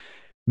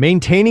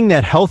maintaining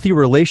that healthy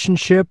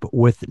relationship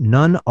with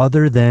none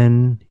other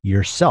than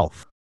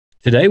yourself.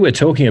 Today, we're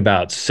talking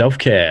about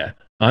self-care.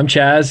 I'm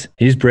Chaz,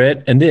 he's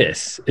Brett, and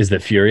this is The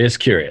Furious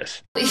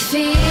Curious. We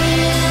feel the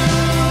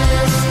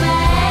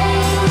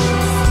space,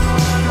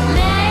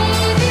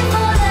 maybe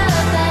for the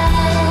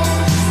best.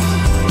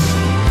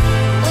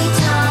 We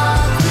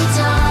talk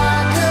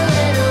a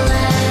little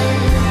less.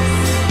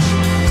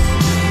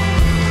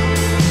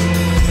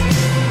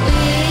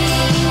 We've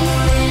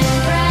been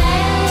brave,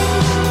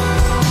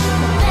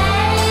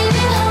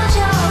 baby, hold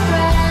your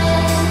breath.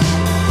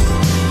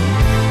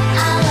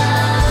 Our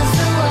love's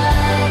a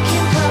work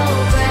in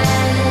progress.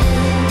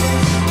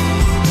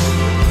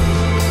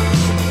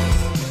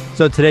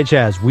 So today,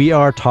 Chaz, we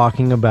are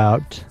talking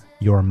about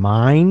your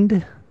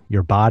mind,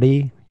 your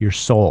body, your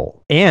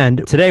soul.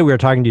 And today we are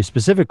talking to you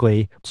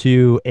specifically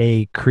to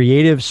a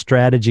creative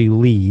strategy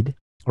lead,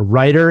 a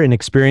writer in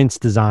experience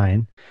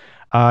design.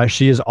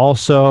 She is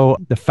also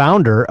the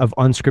founder of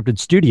Unscripted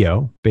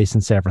Studio based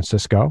in San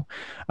Francisco.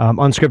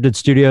 Unscripted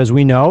Studio, as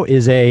we know,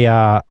 is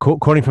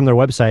quoting from their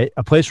website,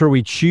 a place where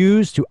we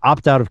choose to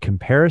opt out of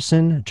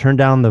comparison, turn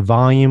down the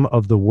volume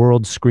of the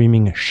world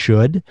screaming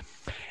should,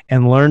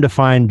 and learn to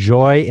find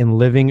joy in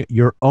living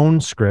your own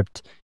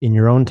script in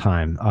your own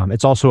time.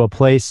 It's also a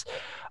place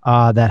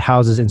that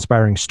houses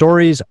inspiring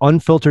stories,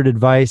 unfiltered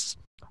advice,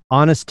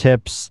 honest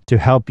tips to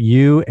help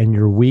you and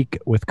your week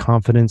with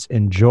confidence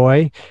and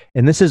joy.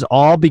 And this is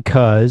all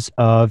because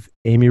of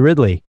Amy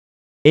Ridley.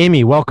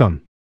 Amy,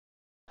 welcome.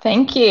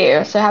 Thank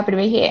you. So happy to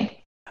be here.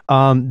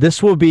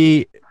 This will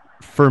be,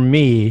 for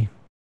me,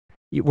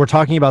 we're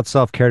talking about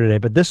self-care today,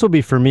 but this will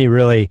be for me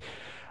really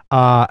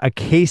a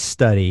case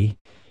study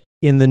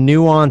in the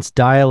nuanced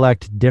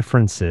dialect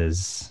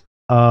differences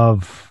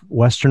of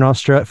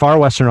far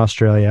Western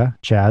Australia,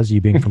 Chaz, you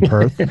being from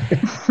Perth,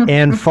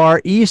 and far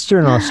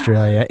Eastern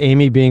Australia,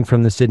 Amy being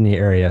from the Sydney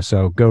area.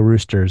 So go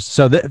Roosters.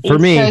 So for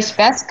me, East Coast,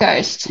 West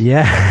Coast.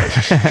 yeah,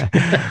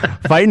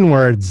 fighting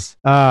words.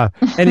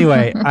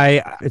 Anyway,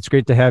 it's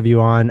great to have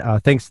you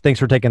on. Thanks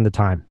for taking the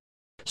time.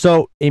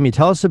 So Amy,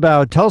 tell us a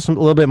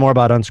little bit more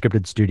about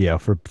Unscripted Studio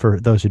for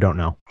those who don't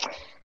know.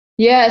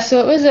 Yeah, so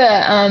it was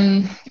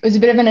a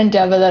bit of an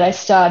endeavor that I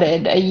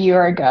started a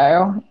year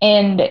ago,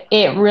 and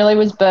it really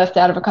was birthed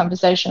out of a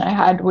conversation I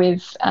had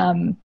with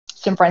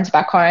some friends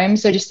back home.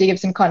 So just to give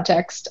some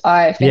context,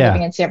 I've been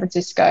living in San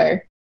Francisco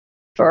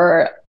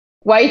for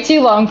way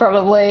too long,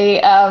 probably.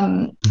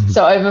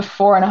 So over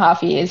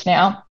 4.5 years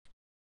now.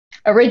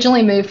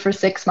 Originally moved for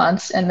 6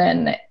 months, and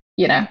then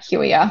here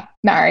we are,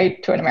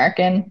 married to an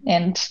American,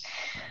 and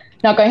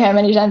not going home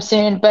anytime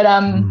soon.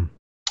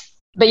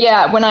 But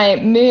yeah, when I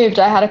moved,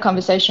 I had a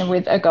conversation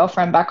with a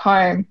girlfriend back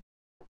home,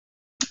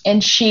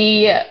 and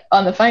she,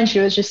 on the phone, she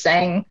was just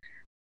saying,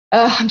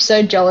 "Oh, I'm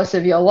so jealous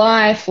of your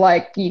life.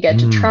 Like, you get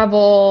to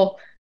travel,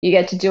 you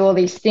get to do all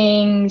these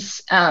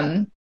things."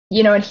 And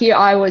here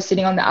I was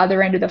sitting on the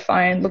other end of the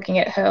phone looking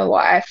at her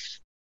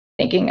life,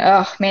 thinking,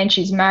 "Oh man,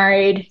 she's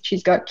married,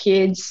 she's got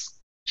kids,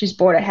 she's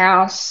bought a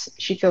house,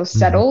 she feels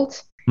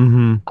settled."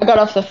 I got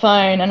off the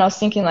phone and I was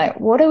thinking, like,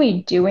 what are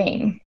we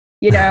doing?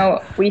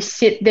 We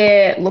sit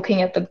there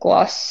looking at the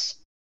gloss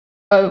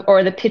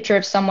or the picture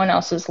of someone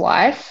else's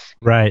life,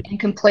 right, and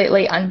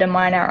completely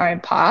undermine our own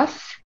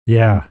path.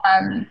 Yeah.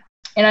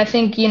 And I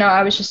think,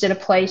 I was just at a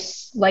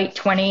place late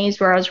 20s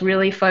where I was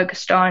really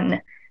focused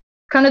on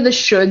kind of the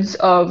shoulds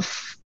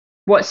of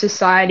what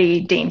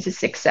society deems a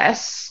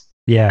success.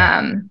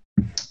 Yeah.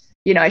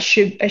 I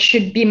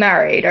should be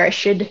married, or I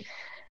should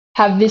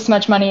have this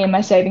much money in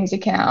my savings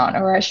account,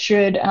 or I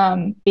should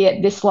be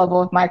at this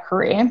level of my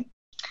career.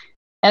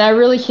 And I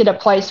really hit a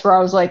place where I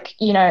was like,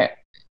 are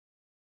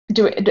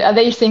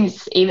these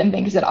things even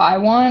things that I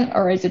want,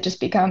 or is it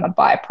just become a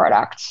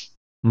byproduct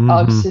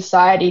of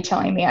society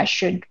telling me I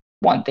should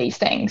want these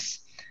things?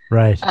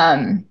 Right.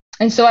 And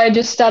so I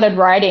just started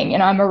writing,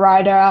 I'm a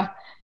writer.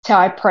 It's how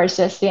I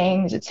process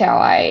things. It's how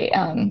I,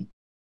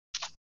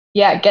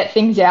 get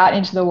things out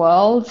into the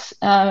world,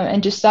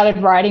 and just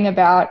started writing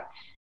about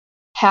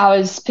how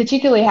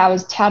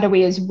do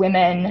we as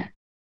women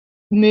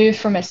move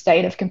from a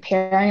state of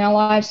comparing our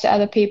lives to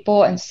other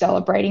people and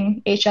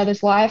celebrating each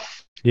other's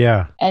life,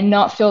 and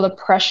not feel the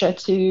pressure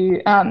to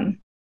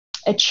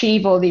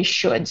achieve all these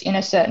shoulds in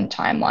a certain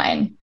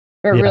timeline,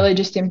 but really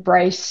just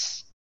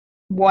embrace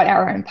what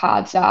our own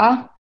paths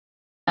are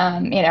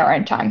in our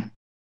own time.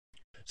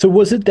 So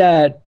was it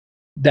that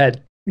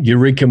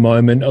eureka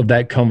moment of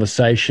that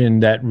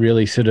conversation that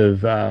really sort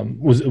of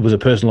was a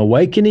personal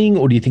awakening,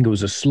 or do you think it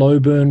was a slow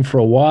burn for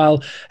a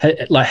while?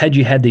 Had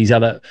you had these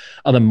other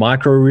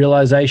micro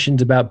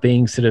realizations about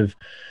being sort of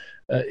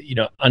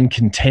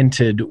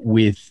uncontented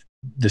with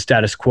the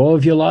status quo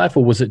of your life,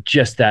 or was it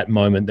just that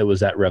moment that was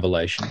that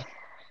revelation?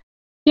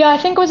 Yeah, I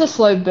think it was a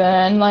slow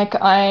burn. Like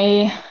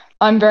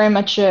I'm very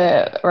much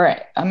I'm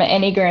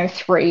an Enneagram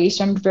 3,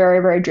 so I'm very,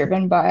 very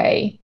driven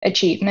by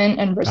achievement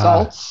and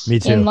results me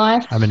too. in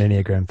life. I'm an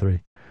Enneagram 3.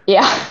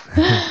 Yeah.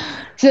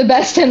 It's the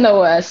best and the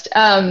worst.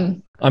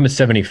 I'm a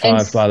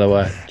 75, by the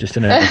way, just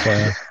an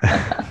FYI.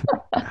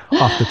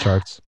 Off the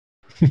charts.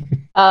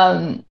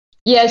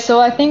 Yeah, so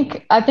I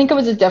think it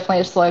was definitely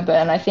a slow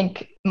burn. I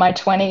think my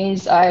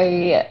 20s,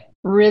 I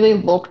really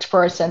looked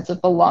for a sense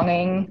of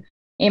belonging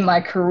in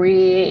my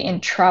career, in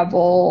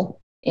travel,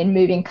 in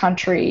moving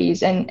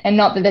countries, and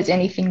not that there's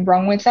anything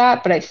wrong with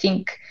that, but I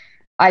think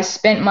I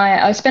spent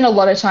a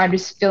lot of time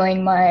just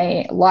filling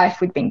my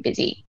life with being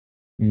busy.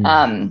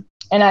 Mm.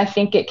 And I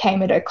think it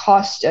came at a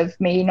cost of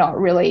me not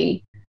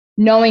really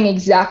knowing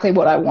exactly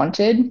what I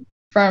wanted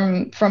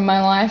from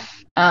my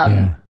life.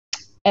 Yeah.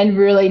 And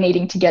really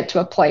needing to get to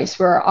a place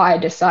where I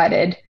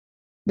decided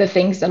the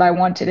things that I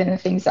wanted and the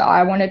things that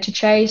I wanted to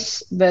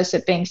chase versus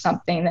it being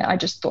something that I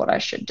just thought I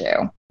should do.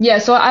 Yeah,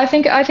 so I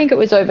think it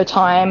was over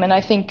time, and I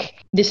think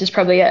this is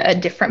probably a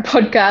different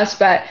podcast,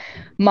 but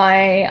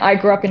I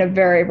grew up in a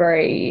very,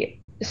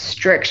 very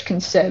strict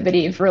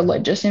conservative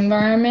religious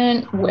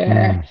environment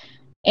where Mm.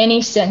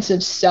 any sense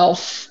of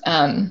self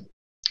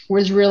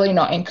was really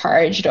not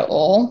encouraged at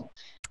all.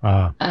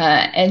 Uh,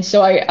 And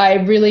so I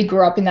really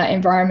grew up in that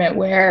environment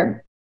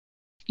where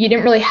you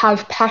didn't really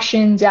have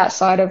passions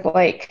outside of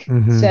like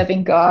mhm.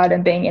 serving God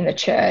and being in the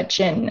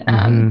church. And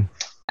Mhm.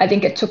 I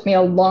think it took me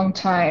a long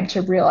time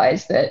to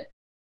realize that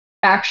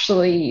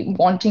actually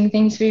wanting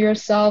things for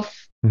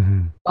yourself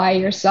Mhm. by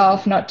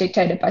yourself, not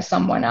dictated by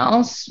someone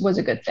else, was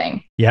a good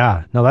thing.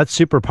 Yeah, no, that's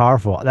super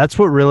powerful. That's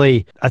what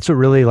really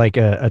like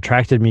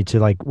attracted me to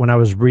like when I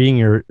was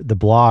reading the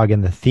blog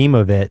and the theme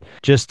of it,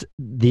 just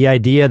the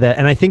idea that,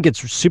 and I think it's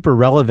super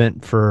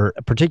relevant for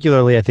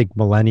particularly I think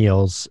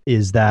millennials,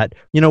 is that,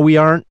 you know,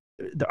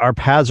 our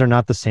paths are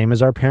not the same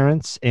as our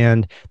parents,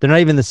 and they're not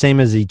even the same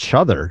as each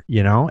other,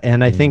 you know?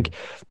 And I think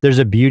there's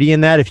a beauty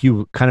in that if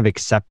you kind of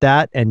accept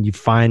that and you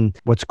find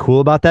what's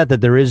cool about that,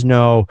 that there is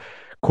no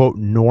quote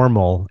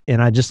normal.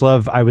 And I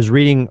was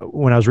reading,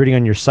 when I was reading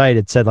on your site,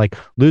 it said like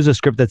lose a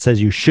script that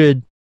says you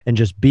should and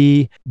just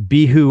be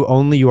who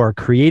only you are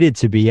created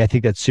to be. I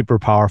think that's super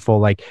powerful.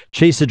 Like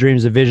chase the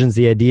dreams, the visions,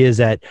 the ideas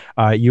that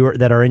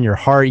that are in your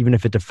heart, even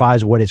if it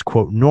defies what is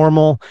quote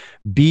normal.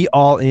 Be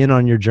all in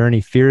on your journey,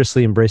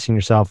 fearlessly embracing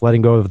yourself,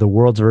 letting go of the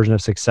world's version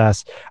of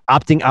success,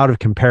 opting out of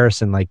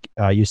comparison, like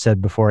you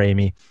said before,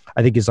 Amy.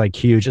 I think is like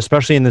huge,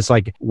 especially in this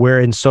like where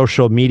in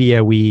social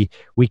media we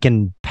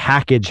can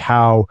package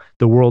how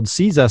the world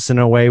sees us in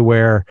a way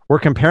where we're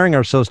comparing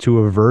ourselves to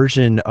a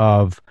version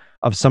of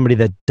somebody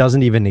that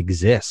doesn't even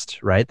exist,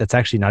 right? That's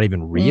actually not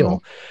even Mm.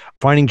 real.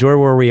 Finding joy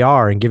where we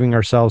are and giving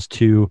ourselves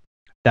to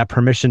that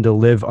permission to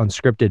live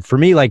unscripted. For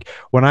me, like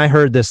when I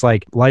heard this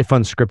like life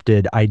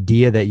unscripted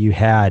idea that you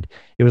had,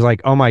 it was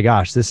like, oh my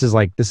gosh, this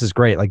is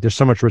great. Like there's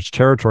so much rich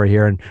territory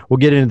here. And we'll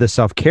get into the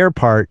self-care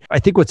part. I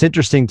think what's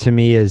interesting to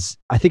me is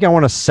I think I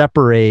want to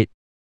separate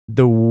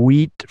the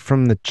wheat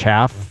from the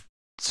chaff,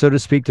 so to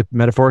speak, to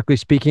metaphorically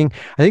speaking.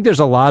 I think there's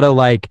a lot of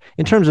like,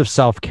 in terms of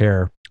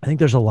self-care, I think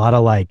there's a lot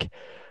of like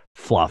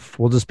fluff.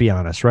 We'll just be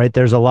honest, right?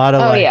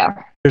 Oh yeah.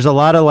 There's a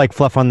lot of like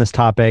fluff on this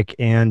topic,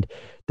 and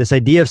this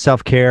idea of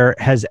self-care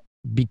has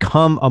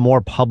become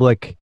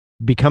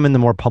become in the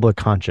more public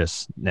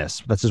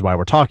consciousness. This is why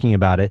we're talking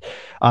about it.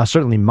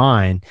 Certainly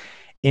mine.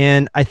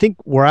 And I think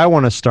where I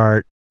want to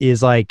start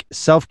is like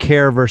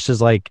self-care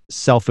versus like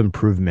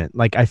self-improvement.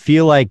 Like I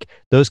feel like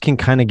those can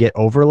kind of get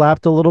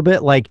overlapped a little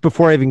bit. Like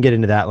before I even get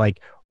into that, like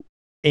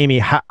Amy,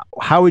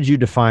 how would you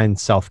define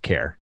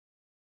self-care?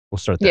 We'll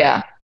start there.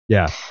 Yeah.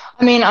 Yeah.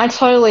 I mean, I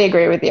totally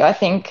agree with you. I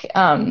think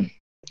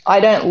I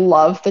don't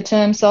love the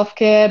term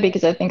self-care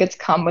because I think it's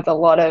come with a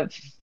lot of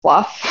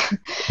fluff,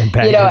 And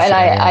you know, baggage. and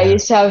I Yeah.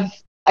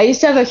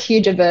 used to have a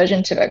huge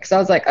aversion to it because I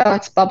was like, oh,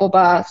 it's bubble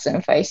baths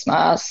and face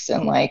masks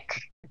and like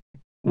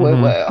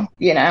woo woo,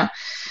 you know.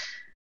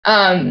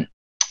 Um,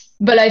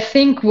 but I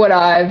think what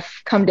I've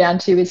come down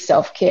to with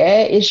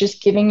self-care is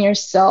just giving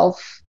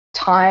yourself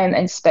time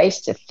and space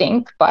to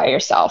think by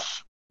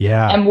yourself.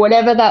 Yeah. And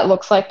whatever that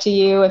looks like to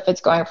you, if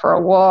it's going for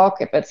a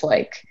walk, if it's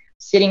like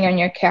sitting on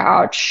your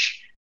couch,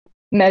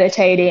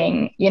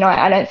 meditating, you know,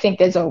 I don't think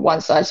there's a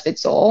one size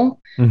fits all,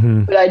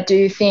 Mm-hmm. but I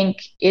do think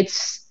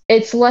it's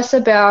less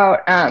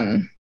about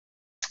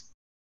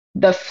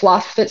the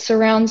fluff that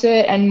surrounds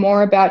it and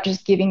more about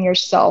just giving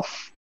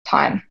yourself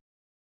time.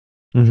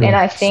 Mm-hmm. And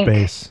I think,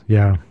 Space.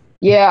 Yeah.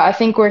 yeah, I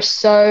think we're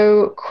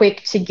so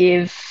quick to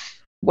give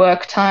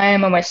work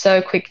time and we're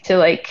so quick to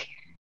like,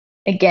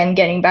 again,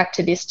 getting back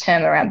to this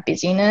term around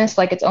busyness,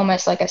 like it's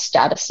almost like a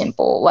status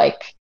symbol.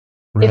 Like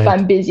if Right.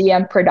 I'm busy,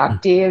 I'm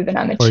productive and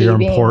I'm Or you're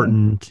achieving.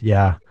 important.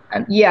 Yeah.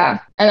 Yeah.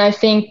 And I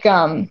think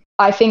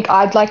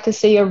I'd like to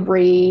see a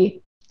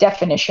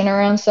redefinition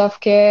around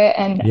self-care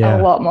and Yeah.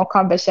 a lot more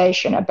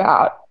conversation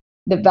about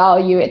the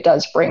value it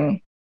does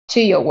bring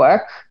to your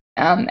work,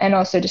 and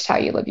also just how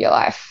you live your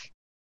life.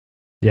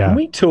 Yeah. Can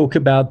we talk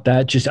about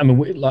that? Just, I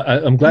mean,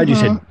 I'm glad you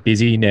said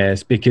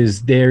busyness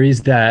because there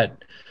is that.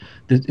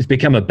 It's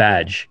become a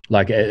badge,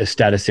 like a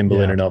status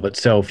symbol in and of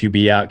itself. You'll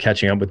be out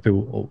catching up with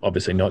people,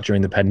 obviously not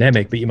during the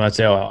pandemic, but you might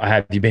say, "Oh,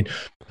 have you been?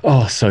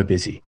 Oh, so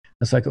busy."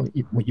 It's like, oh,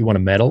 you want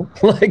a medal?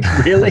 Like,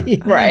 really?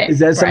 Right. Is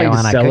that something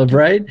Right. to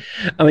celebrate?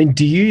 I mean,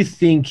 do you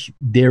think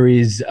there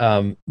is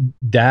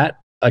that?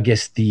 I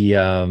guess the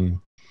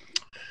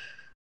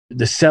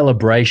the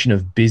celebration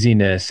of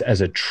busyness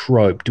as a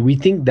trope, do we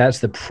think that's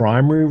the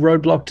primary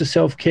roadblock to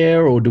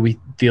self-care, or do we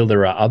feel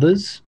there are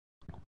others?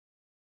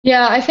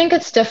 Yeah, I think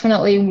it's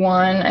definitely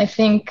one. I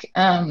think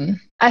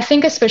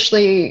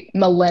especially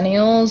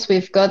millennials,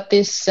 we've got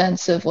this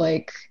sense of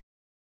like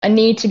a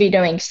need to be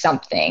doing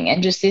something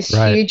and just this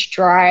Right. huge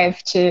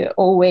drive to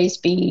always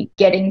be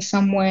getting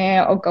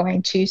somewhere or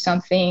going to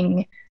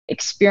something,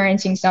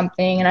 experiencing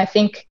something. And I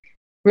think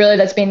really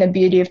that's been the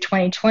beauty of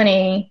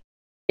 2020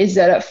 is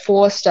that it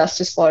forced us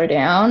to slow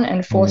down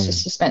and forced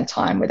us to spend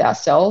time with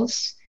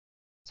ourselves.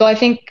 So I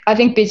think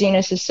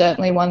busyness is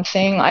certainly one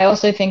thing. I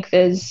also think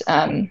there's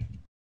a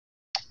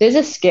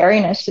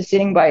scariness to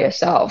sitting by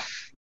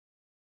yourself.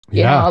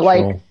 You Yeah. know,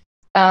 like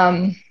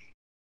Sure.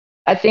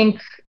 I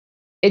think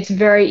it's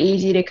very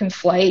easy to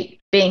conflate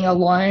being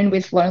alone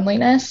with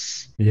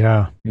loneliness.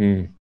 Yeah.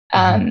 Mm.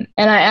 And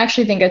I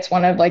actually think it's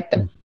one of like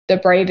the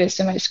bravest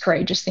and most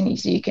courageous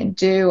things you can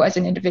do as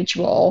an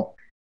individual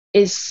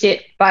is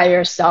sit by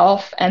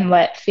yourself and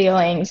let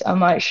feelings,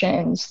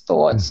 emotions,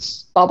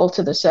 thoughts bubble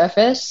to the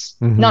surface,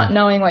 Mhm. not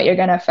knowing what you're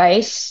going to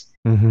face,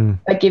 Mm-hmm.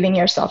 but giving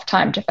yourself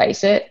time to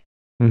face it.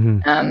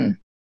 Mm-hmm.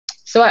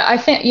 So I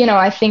think,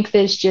 I think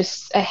there's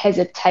just a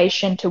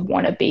hesitation to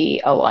want to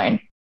be alone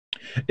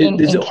in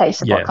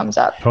case of what comes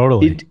up.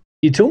 Totally.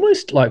 It's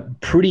almost like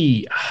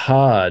pretty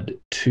hard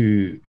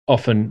to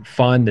often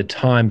find the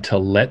time to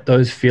let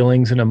those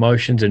feelings and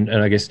emotions and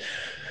I guess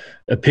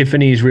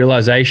epiphanies,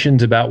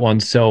 realizations about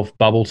oneself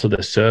bubble to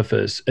the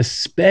surface,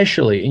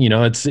 especially,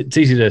 it's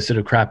easy to sort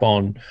of crap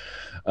on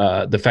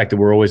the fact that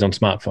we're always on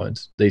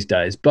smartphones these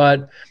days,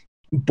 but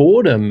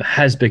boredom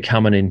has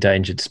become an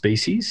endangered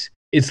species.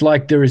 It's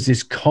like there is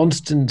this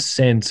constant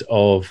sense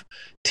of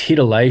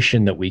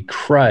titillation that we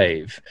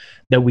crave,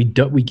 that we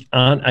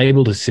aren't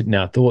able to sit in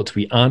our thoughts.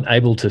 We aren't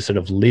able to sort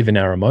of live in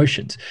our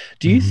emotions.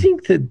 Do you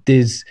think that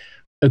there's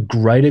a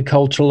greater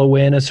cultural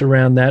awareness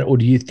around that, or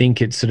do you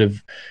think it's sort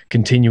of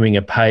continuing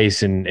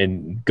apace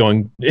and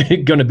going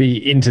to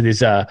be into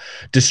this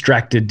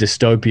distracted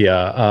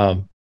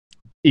dystopia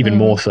even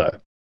more so?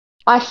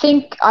 I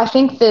think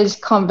there's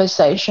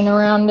conversation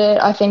around it.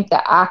 I think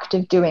the act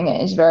of doing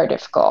it is very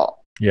difficult.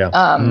 Yeah.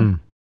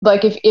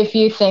 Like if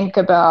you think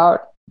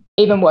about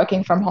even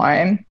working from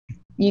home,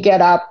 you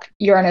get up,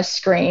 you're on a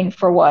screen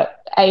for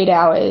 8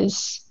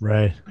 hours.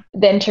 Right.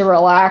 Then to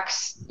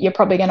relax, you're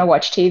probably going to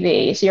watch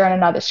TV, so you're on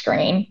another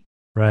screen.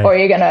 Right. Or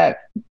you're going to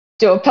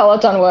do a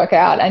Peloton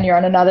workout and you're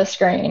on another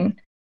screen.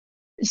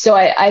 So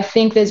I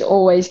think there's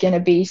always going to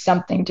be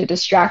something to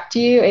distract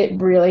you. It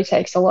really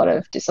takes a lot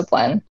of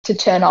discipline to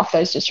turn off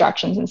those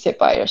distractions and sit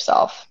by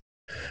yourself.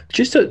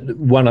 Just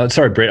one.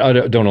 Sorry, Brett. I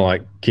don't want to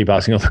like keep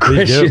asking all the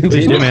Please questions.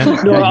 do,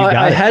 man. No, Yeah, you got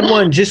I it. had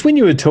one just when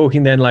you were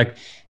talking. Then, like,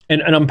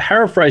 and I'm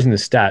paraphrasing the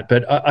stat,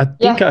 but I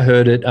think I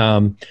heard it.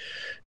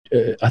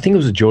 I think it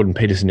was a Jordan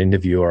Peterson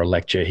interview or a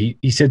lecture.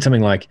 He said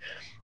something like,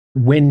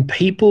 when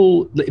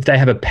people, if they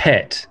have a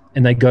pet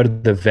and they go to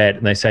the vet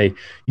and they say,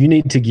 you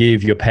need to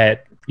give your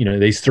pet,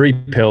 these 3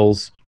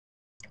 pills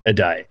a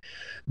day,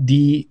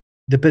 the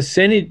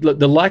percentage,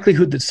 the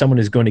likelihood that someone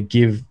is going to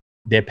give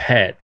their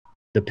pet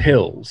the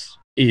pills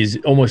is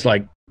almost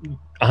like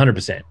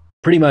 100%.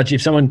 Pretty much,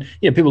 if someone,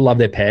 people love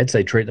their pets,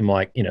 they treat them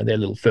like, their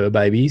little fur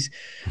babies,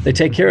 they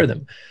take care of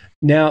them.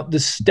 Now, the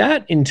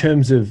stat in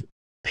terms of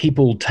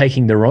people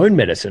taking their own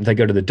medicine, if they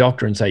go to the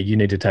doctor and say, you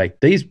need to take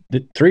these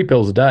 3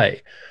 pills a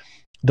day,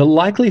 the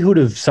likelihood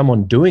of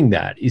someone doing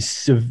that is,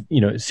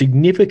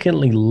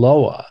 significantly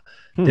lower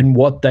than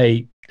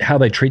how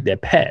they treat their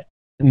pet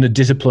and the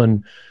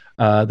discipline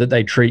that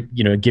they treat,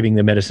 giving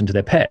the medicine to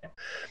their pet.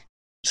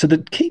 So the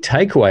key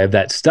takeaway of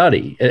that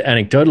study,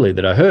 anecdotally,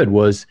 that I heard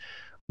was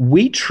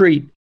we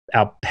treat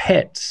our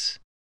pets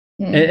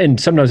and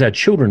sometimes our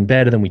children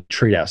better than we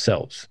treat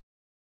ourselves.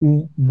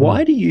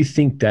 Why do you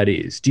think that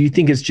is? Do you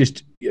think it's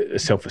just a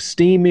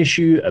self-esteem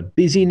issue, a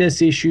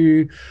busyness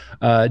issue,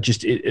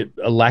 just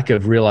a lack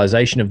of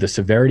realization of the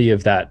severity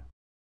of that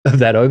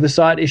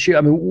oversight issue?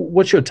 I mean,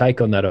 what's your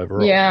take on that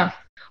overall? Yeah.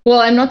 Well,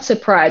 I'm not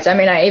surprised. I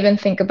mean, I even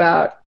think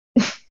about,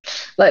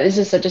 like, this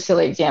is such a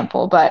silly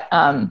example, but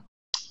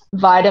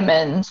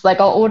vitamins,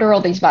 like I'll order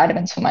all these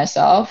vitamins for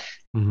myself,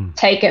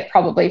 take it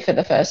probably for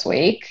the first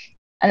week,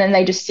 and then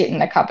they just sit in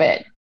the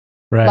cupboard.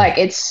 Right. Like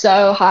it's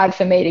so hard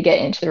for me to get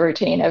into the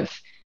routine of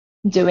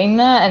doing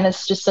that. And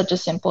it's just such a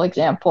simple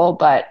example.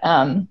 But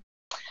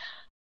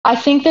I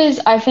think there's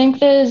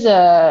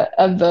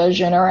a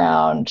version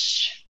around,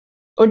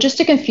 or just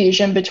a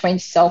confusion between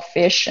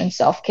selfish and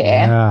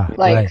self-care. Yeah.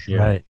 Like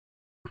Right.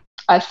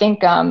 I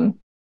think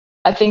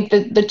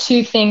the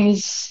two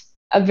things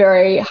are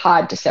very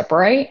hard to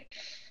separate.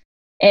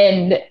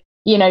 And,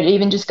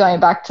 even just going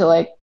back to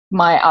like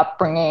my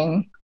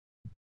upbringing,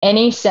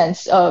 any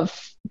sense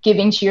of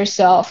giving to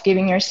yourself,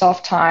 giving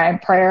yourself time,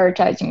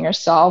 prioritizing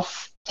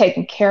yourself,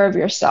 taking care of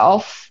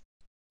yourself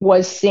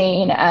was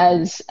seen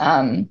as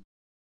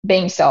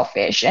being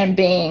selfish and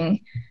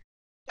being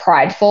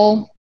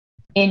prideful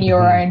in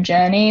your own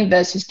journey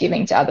versus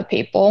giving to other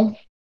people.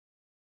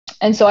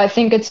 And so I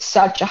think it's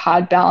such a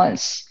hard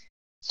balance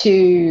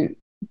to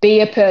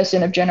be a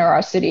person of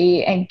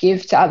generosity and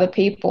give to other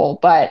people.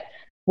 But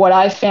what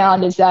I've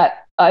found is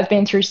that I've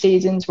been through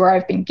seasons where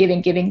I've been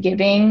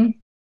giving,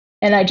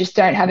 and I just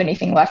don't have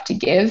anything left to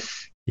give.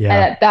 Yeah.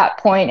 And at that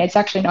point, it's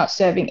actually not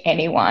serving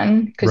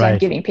anyone because I'm Right.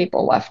 giving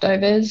people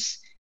leftovers.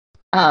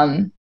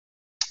 And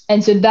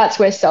so that's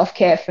where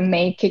self-care for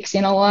me kicks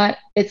in a lot.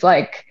 It's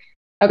like,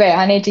 okay,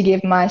 I need to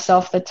give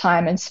myself the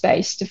time and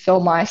space to fill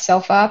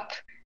myself up,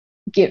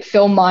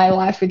 fill my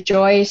life with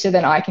joy so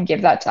then I can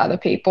give that to other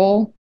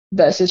people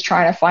versus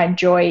trying to find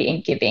joy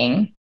in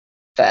giving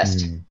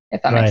first,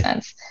 if that makes Right.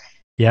 sense.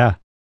 Yeah.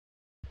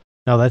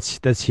 No,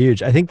 that's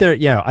huge. I think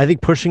I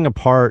think pushing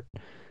apart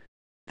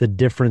the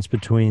difference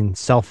between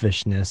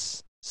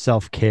selfishness,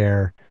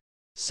 self-care,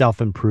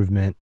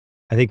 self-improvement,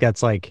 I think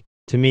that's like,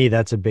 to me,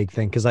 that's a big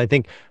thing. Because I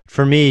think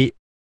for me,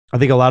 I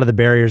think a lot of the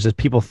barriers is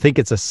people think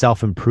it's a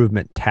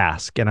self-improvement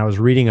task. And I was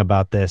reading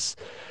about this,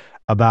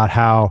 about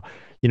how,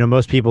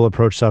 most people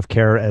approach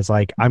self-care as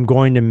like, I'm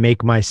going to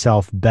make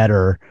myself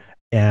better.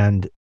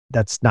 And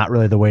that's not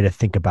really the way to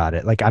think about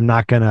it. Like, I'm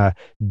not going to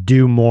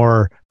do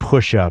more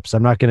push-ups.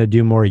 I'm not going to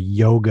do more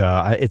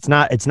yoga. It's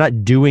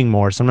not doing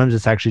more. Sometimes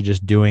it's actually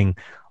just doing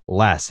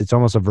less. It's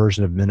almost a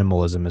version of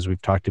minimalism, as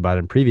we've talked about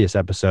in previous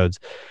episodes.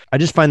 I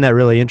just find that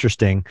really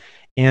interesting.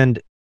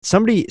 And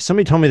somebody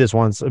told me this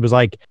once. It was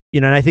like,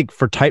 and I think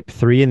for type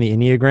 3 in the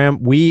Enneagram,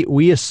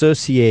 we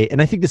associate,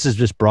 and I think this is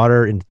just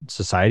broader in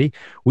society,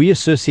 we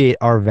associate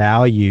our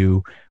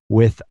value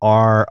with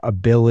our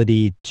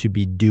ability to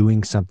be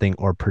doing something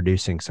or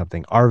producing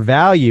something. Our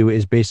value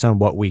is based on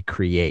what we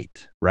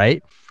create,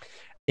 right?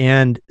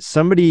 And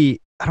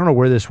somebody, I don't know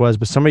where this was,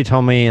 but somebody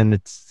told me, and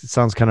it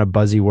sounds kind of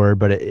buzzy word,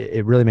 but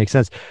it really makes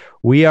sense.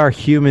 We are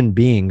human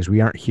beings.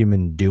 We aren't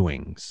human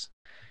doings.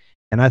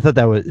 And I thought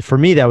for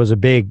me, that was a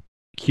big,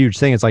 huge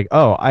thing. It's like,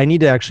 oh, I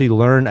need to actually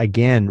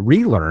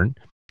relearn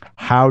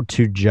how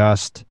to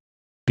just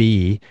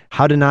be,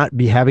 how to not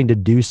be having to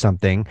do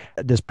something,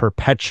 this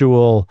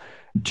perpetual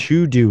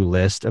to-do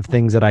list of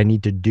things that I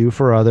need to do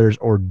for others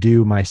or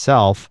do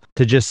myself,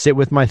 to just sit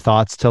with my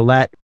thoughts, to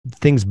let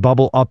things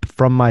bubble up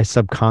from my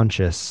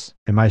subconscious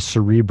and my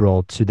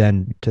cerebral to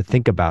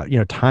think about,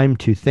 time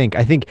to think.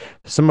 I think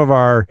some of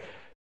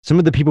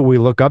the people we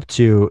look up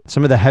to,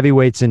 some of the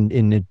heavyweights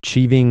in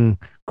achieving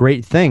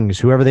great things,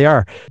 whoever they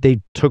are,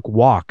 they took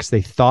walks,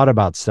 they thought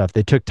about stuff,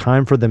 they took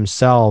time for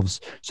themselves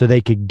so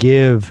they could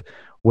give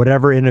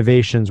whatever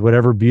innovations,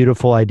 whatever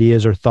beautiful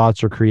ideas or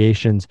thoughts or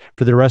creations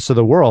for the rest of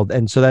the world.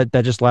 And so that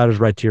just ladders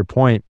right to your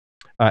point,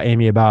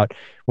 Amy, about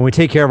when we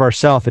take care of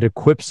ourselves, it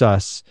equips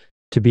us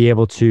to be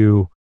able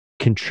to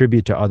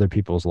contribute to other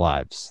people's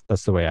lives.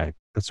 That's the way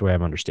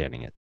I'm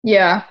understanding it.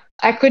 Yeah,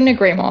 I couldn't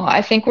agree more.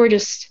 I think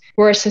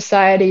we're a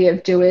society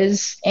of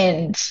doers,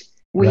 and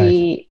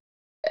we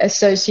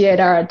associate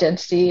our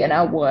identity and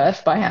our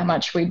worth by how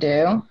much we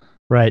do.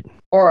 Right.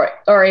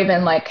 Or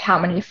even like how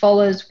many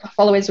followers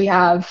we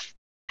have,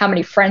 how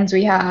many friends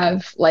we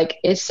have. Like,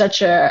 it's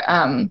such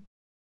a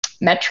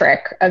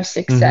metric of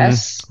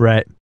success. Mm-hmm.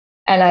 Right.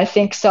 And I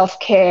think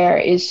self-care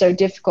is so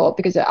difficult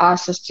because it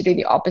asks us to do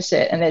the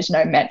opposite, and there's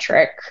no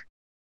metric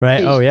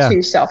right.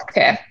 to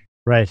self-care.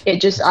 Right.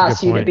 It just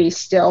asks you to be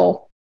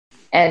still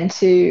and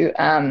to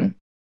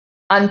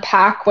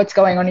unpack what's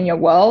going on in your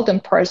world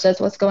and process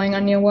what's going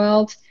on in your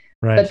world.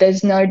 Right. But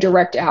there's no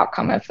direct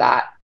outcome of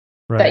that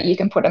that you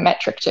can put a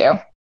metric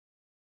to.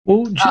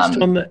 Well, just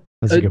on that,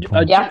 that's a good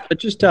point. I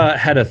just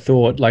had a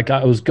thought. Like,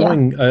 I was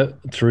going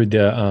through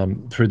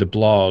the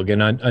blog,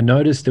 and I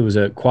noticed there was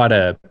quite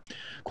a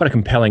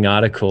compelling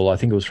article. I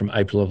think it was from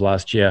April of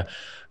last year.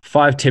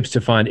 5 tips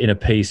to find inner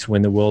peace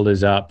when the world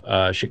is up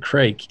shit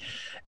creek.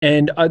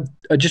 And I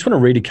just want to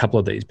read a couple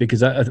of these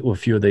or a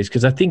few of these,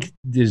 because I think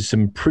there's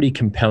some pretty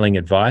compelling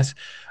advice.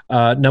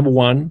 Number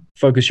 1,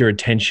 focus your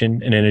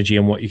attention and energy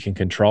on what you can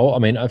control. I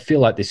mean, I feel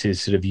like this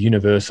is sort of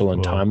universal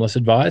and timeless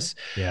advice.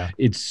 Yeah.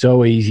 It's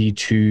so easy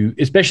to,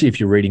 especially if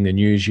you're reading the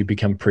news, you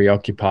become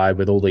preoccupied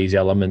with all these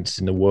elements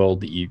in the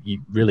world that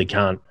you really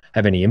can't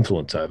have any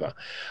influence over.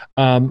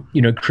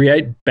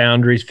 Create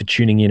boundaries for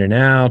tuning in and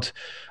out,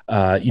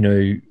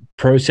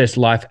 process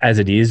life as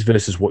it is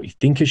versus what you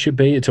think it should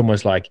be. It's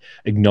almost like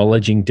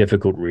acknowledging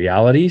difficult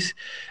realities.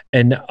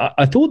 And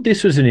I thought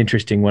this was an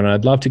interesting one.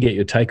 I'd love to get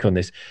your take on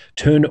this.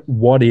 Turn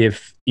what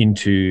if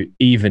into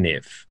even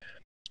if.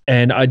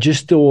 And I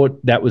just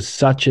thought that was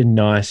such a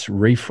nice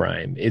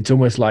reframe. It's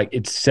almost like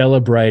it's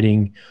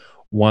celebrating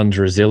one's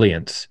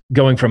resilience,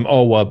 going from,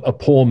 a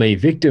poor me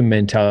victim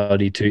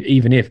mentality to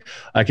even if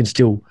I can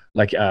still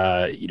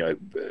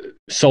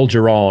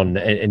soldier on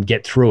and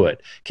get through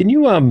it. Can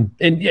you and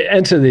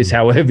answer this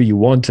however you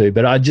want to,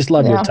 but I just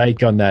love your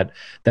take on that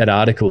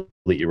article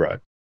that you wrote.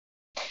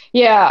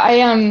 Yeah,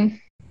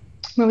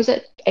 when was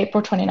it?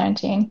 April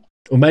 2019.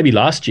 Or maybe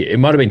last year. It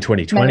might have been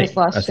 2020. Maybe it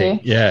was last year.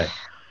 Yeah.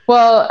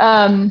 Well,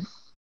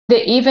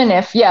 the even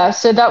if,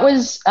 so that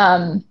was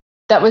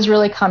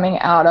really coming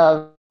out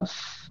of,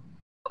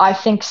 I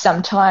think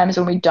sometimes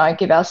when we don't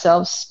give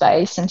ourselves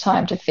space and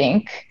time to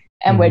think,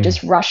 and we're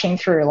just rushing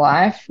through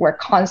life, we're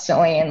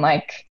constantly in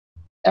like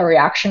a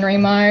reactionary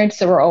mode.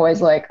 So we're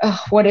always like,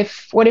 oh, what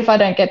if I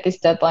don't get this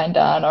deadline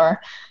done?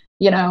 Or,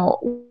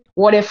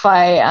 what if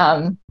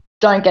I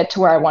don't get to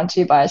where I want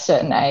to by a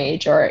certain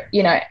age? Or,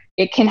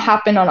 it can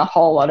happen on a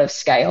whole lot of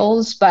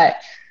scales. But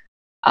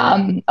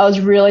I was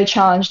really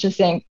challenged to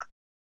think,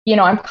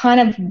 I'm kind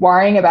of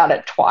worrying about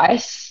it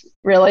twice,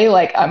 really.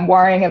 Like I'm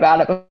worrying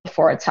about it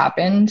before it's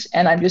happened,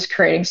 and I'm just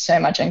creating so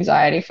much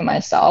anxiety for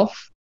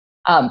myself.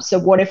 So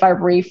what if I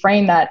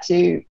reframe that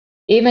to,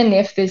 even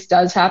if this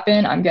does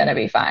happen, I'm going to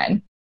be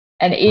fine.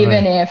 And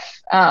even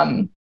if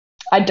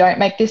I don't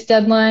make this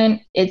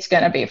deadline, it's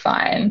going to be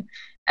fine.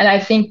 And I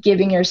think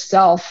giving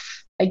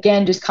yourself,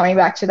 again, just coming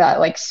back to that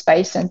like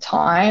space and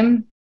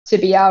time to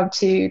be able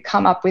to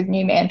come up with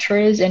new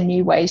mantras and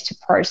new ways to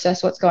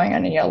process what's going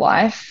on in your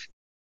life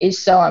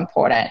is so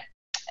important.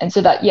 And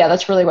so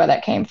that's really where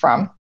that came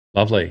from.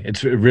 Lovely.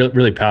 It's really,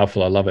 really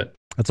powerful. I love it.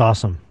 That's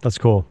awesome. That's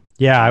cool.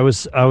 Yeah, I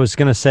was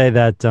going to say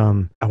that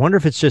I wonder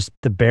if it's just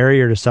the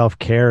barrier to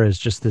self-care is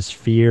just this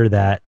fear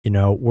that,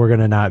 we're going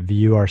to not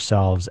view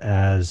ourselves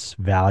as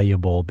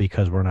valuable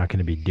because we're not going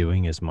to be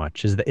doing as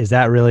much. Is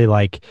that really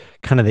like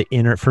kind of the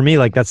inner, for me,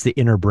 like that's the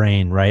inner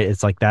brain, right?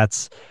 It's like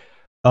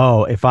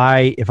if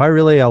I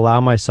really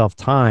allow myself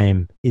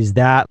time, is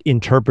that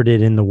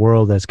interpreted in the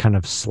world as kind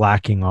of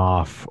slacking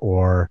off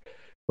or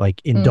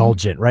like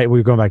indulgent, right?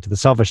 We're going back to the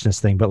selfishness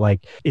thing, but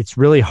like it's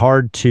really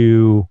hard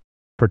to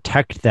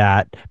protect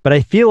that. But I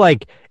feel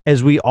like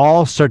as we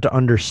all start to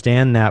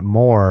understand that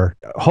more,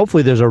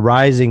 hopefully there's a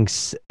rising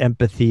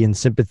empathy and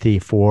sympathy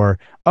for,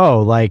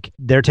 like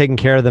they're taking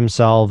care of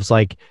themselves,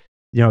 like,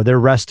 they're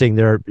resting,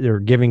 they're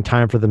giving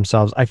time for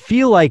themselves. I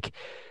feel like,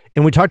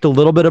 and we talked a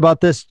little bit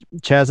about this,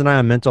 Chaz and I,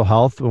 on mental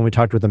health when we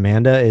talked with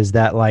Amanda, is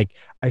that like,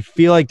 I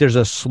feel like there's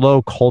a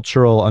slow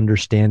cultural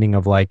understanding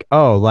of like,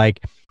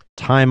 like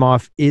time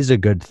off is a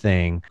good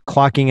thing.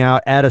 Clocking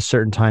out at a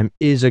certain time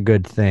is a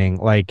good thing.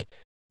 Like,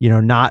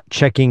 not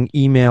checking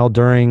email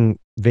during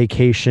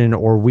vacation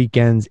or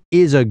weekends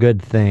is a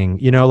good thing.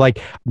 Like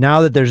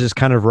now that there's this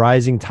kind of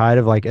rising tide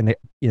of like, and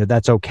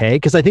that's okay.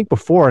 Cause I think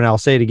before, and I'll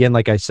say it again,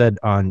 like I said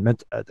on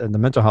the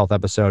mental health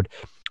episode,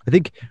 I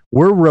think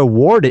we're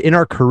rewarded in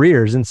our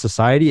careers in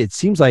society. It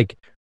seems like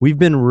we've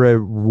been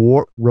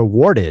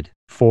rewarded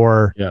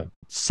for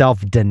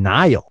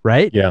self-denial,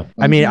 right? Yeah.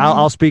 I mean,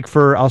 I'll speak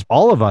for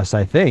all of us.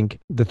 I think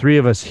the three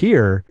of us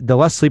here, the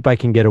less sleep I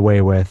can get away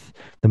with,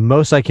 the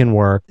most I can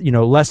work,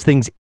 less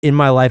things in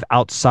my life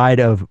outside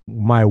of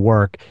my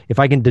work. If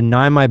I can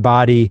deny my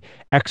body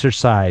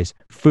exercise,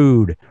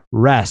 food,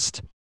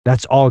 rest,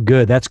 that's all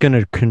good. That's going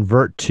to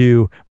convert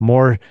to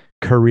more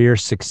career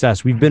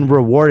success. We've been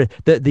rewarded.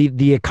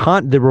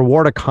 The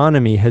reward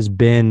economy has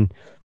been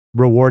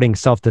rewarding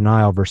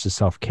self-denial versus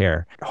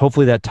self-care.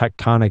 Hopefully that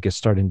tectonic is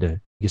starting to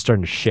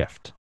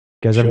shift.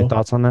 You guys have any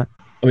thoughts on that?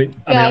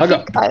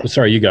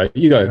 Sorry, you go.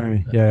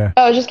 Yeah.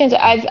 I was just going to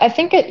say, I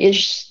think it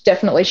is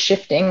definitely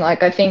shifting.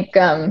 Like, I think,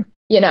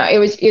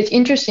 it's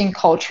interesting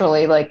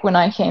culturally. Like when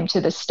I came to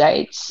the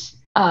States,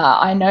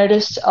 I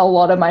noticed a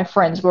lot of my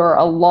friends were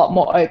a lot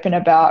more open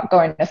about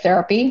going to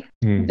therapy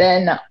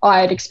than I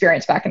had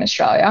experienced back in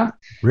Australia.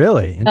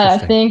 Really? Interesting. And I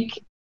think,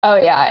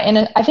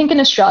 and I think in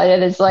Australia,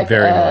 there's like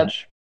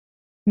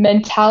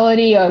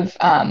mentality of,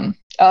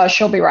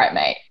 she'll be right,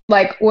 mate.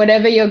 Like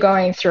whatever you're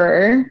going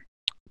through,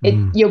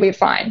 you'll be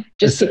fine.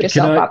 Just pick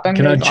yourself up and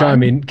Can I move chime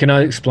on. in? Can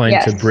I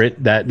explain to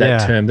Britt that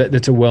term?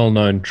 That's a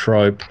well-known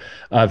trope.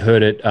 I've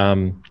heard it.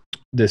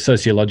 The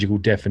sociological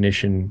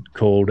definition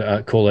call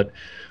it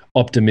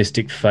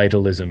optimistic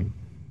fatalism,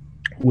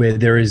 where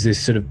there is this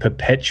sort of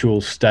perpetual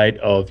state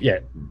of,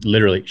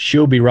 literally,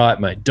 she'll be right,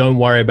 mate. Don't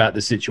worry about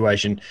the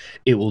situation.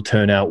 It will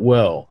turn out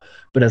well.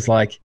 But it's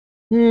like,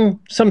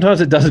 sometimes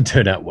it doesn't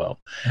turn out well.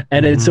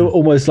 And it's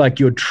almost like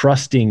you're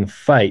trusting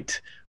fate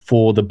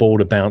for the ball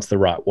to bounce the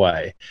right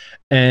way.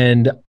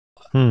 And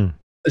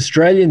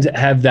Australians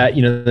have that,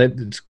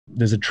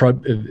 there's a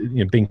trope of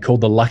being called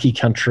the lucky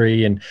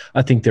country. And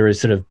I think there is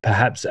sort of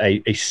perhaps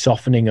a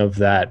softening of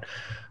that,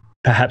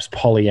 perhaps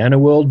Pollyanna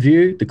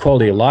worldview. The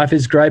quality of life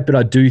is great, but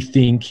I do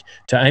think,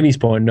 to Amy's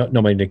point, not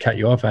meaning to cut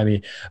you off,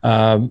 Amy,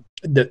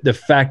 the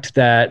fact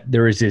that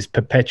there is this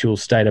perpetual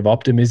state of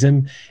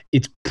optimism,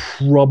 it's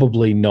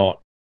probably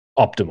not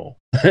optimal.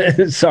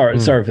 sorry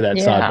for that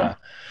sidebar.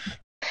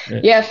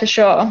 Yeah, for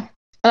sure.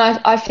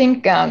 And I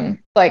think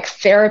like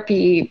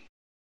therapy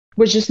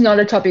was just not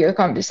a topic of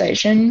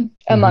conversation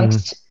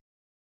amongst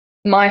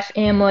my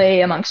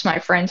family, amongst my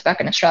friends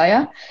back in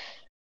Australia.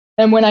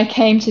 And when I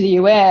came to the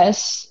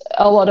US,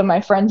 a lot of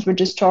my friends would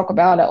just talk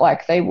about it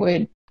like they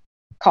would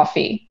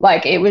coffee.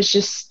 Like it was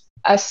just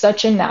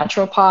such a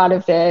natural part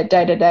of their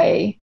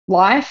day-to-day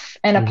life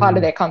and a part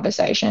of their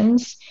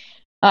conversations.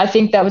 I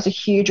think that was a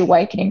huge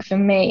awakening for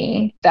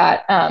me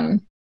that,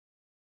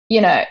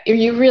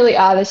 you really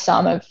are the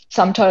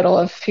sum total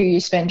of who you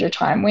spend your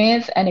time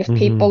with. And if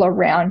people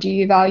around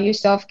you value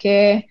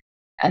self-care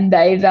and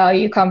they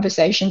value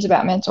conversations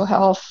about mental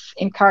health,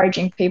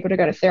 encouraging people to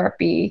go to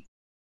therapy,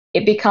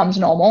 it becomes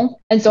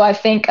normal. And so I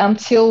think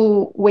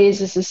until we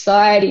as a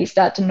society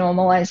start to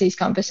normalize these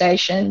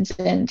conversations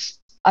and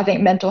I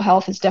think mental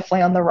health is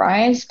definitely on the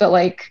rise, but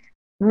like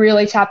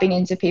really tapping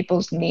into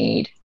people's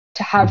need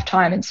to have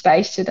time and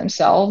space to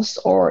themselves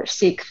or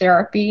seek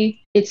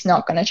therapy, it's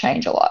not going to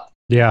change a lot.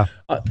 Yeah.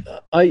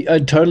 I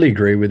totally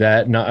agree with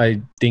that, and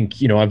I think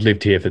I've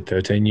lived here for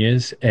 13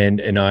 years,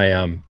 and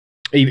I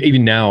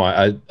even now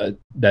I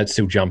that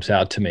still jumps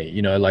out to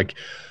me. Like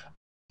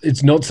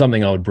it's not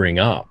something I would bring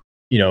up.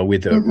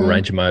 With a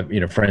range of my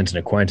friends and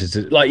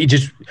acquaintances. Like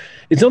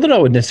it's not that I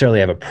would necessarily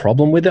have a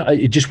problem with it.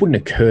 It just wouldn't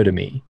occur to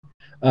me.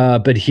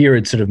 But here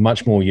it's sort of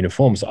much more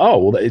uniform.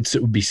 So, it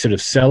would be sort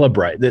of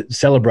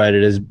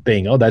celebrated as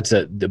being, that's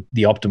the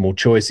optimal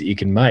choice that you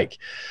can make.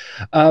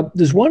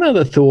 There's one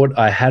other thought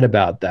I had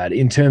about that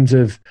in terms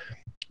of,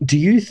 do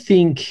you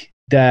think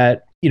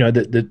that,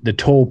 the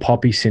tall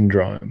poppy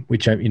syndrome,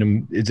 which,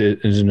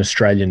 is an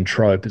Australian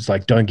trope. It's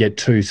like, don't get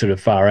too sort of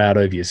far out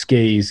over your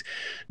skis.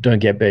 Don't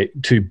get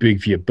too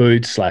big for your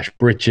boots /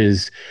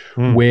 britches,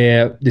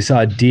 where this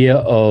idea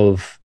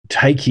of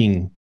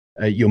taking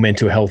your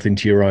mental health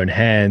into your own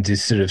hands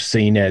is sort of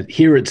seen as,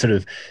 here it's sort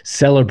of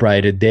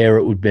celebrated, there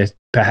it would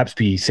perhaps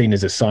be seen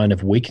as a sign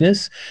of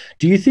weakness.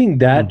 Do you think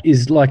that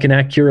is like an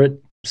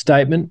accurate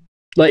statement?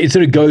 Like it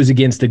sort of goes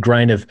against the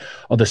grain of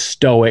the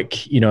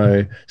stoic,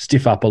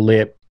 stiff upper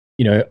lip,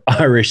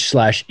 Irish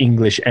 /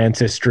 English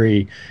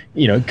ancestry,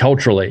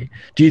 culturally.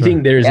 Do you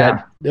think there is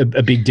that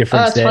a big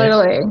difference there?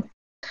 Totally.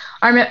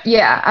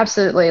 Yeah,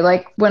 absolutely.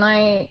 Like when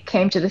I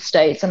came to the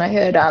States and I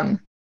heard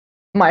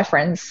my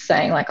friends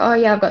saying like, oh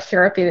yeah, I've got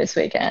therapy this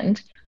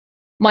weekend,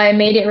 my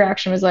immediate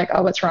reaction was like,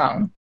 oh, what's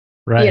wrong?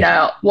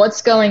 Right.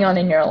 What's going on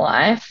in your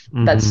life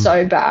that's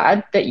so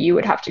bad that you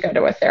would have to go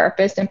to a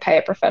therapist and pay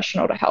a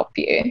professional to help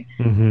you?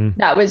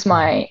 That was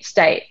my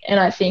state. And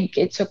I think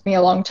it took me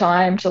a long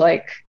time to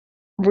like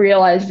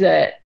realize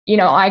that,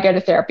 I go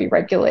to therapy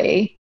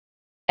regularly,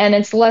 and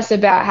it's less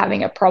about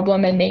having a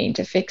problem and needing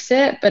to fix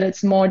it, but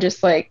it's more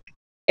just like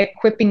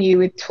equipping you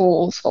with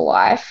tools for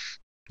life.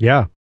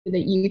 Yeah. So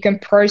that you can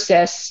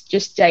process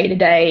just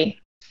day-to-day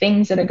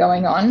things that are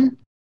going on.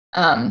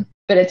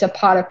 But it's a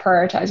part of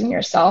prioritizing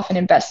yourself and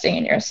investing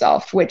in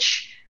yourself,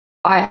 which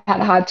I had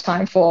a hard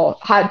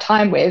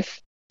time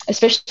with,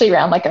 especially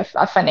around like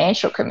a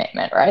financial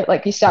commitment, right?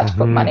 Like you start to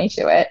put money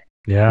to it.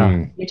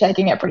 Yeah. You're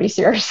taking it pretty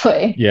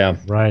seriously. Yeah.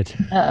 Right.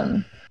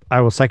 I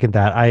will second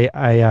that.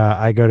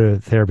 I go to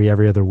therapy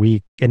every other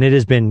week, and it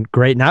has been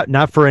great.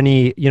 Not for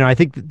any, I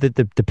think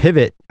the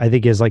pivot, I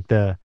think, is like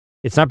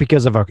it's not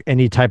because of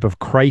any type of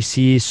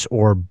crisis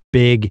or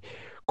big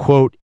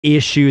quote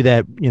issue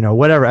that,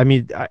 whatever. I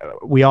mean,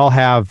 we all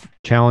have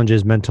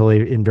challenges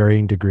mentally in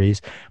varying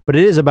degrees, but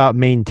it is about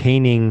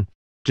maintaining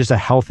just a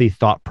healthy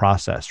thought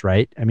process,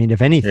 right? I mean,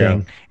 if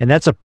anything, and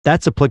that's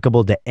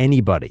applicable to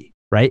anybody,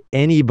 right?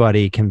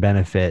 Anybody can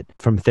benefit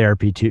from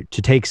therapy to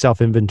take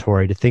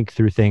self-inventory, to think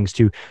through things,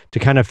 to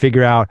kind of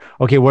figure out,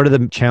 okay, what are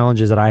the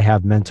challenges that I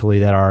have mentally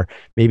that are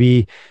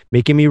maybe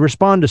making me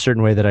respond a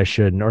certain way that I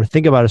shouldn't, or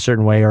think about a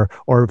certain way,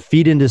 or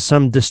feed into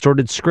some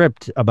distorted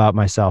script about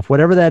myself,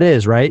 whatever that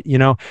is, right?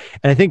 And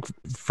I think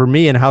for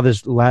me, and how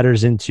this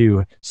ladders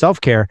into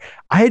self-care,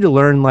 I had to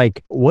learn,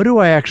 like, what do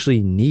I actually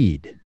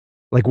need?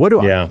 Like, what do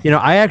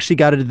I actually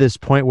got to this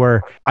point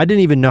where I didn't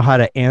even know how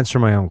to answer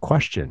my own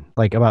question,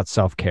 like about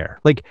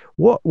self-care. Like,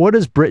 what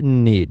does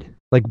Britain need?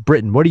 Like,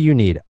 Britain, what do you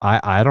need?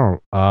 I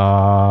don't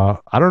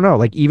know.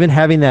 Like, even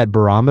having that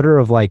barometer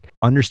of like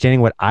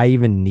understanding what I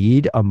even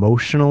need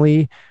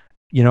emotionally,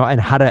 and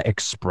how to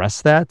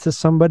express that to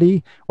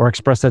somebody or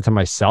express that to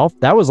myself.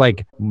 That was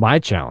like my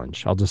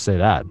challenge. I'll just say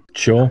that.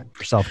 Sure.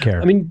 For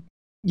self-care. I mean,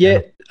 yeah.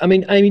 I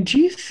mean, do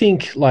you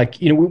think, like,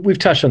 we've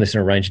touched on this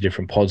in a range of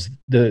different pods,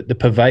 the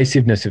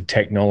pervasiveness of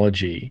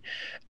technology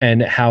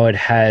and how it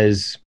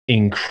has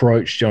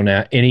encroached on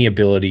any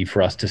ability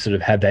for us to sort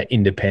of have that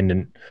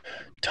independent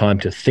time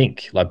to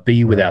think, like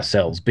be with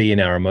ourselves, be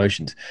in our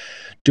emotions.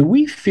 Do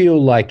we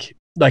feel like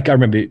I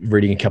remember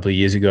reading a couple of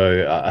years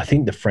ago, I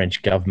think the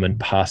French government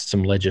passed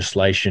some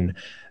legislation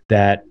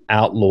that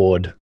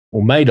outlawed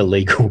or made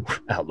illegal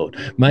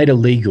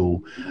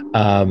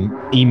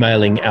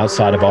emailing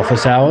outside of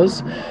office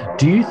hours.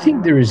 Do you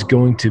think there is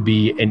going to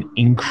be an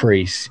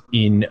increase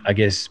in, I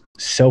guess,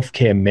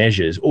 self-care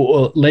measures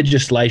or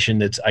legislation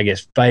that's, I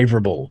guess,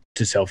 favorable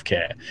to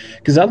self-care?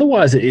 Because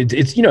otherwise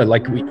it's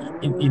like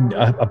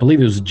I believe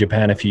it was in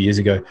Japan a few years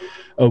ago,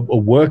 a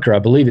worker, I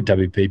believe at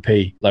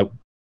WPP, like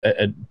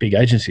a big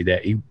agency there,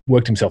 he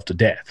worked himself to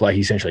death. Like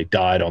he essentially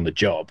died on the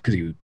job because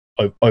he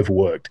was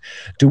overworked.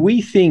 Do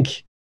we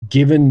think,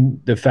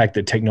 given the fact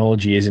that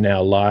technology is in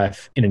our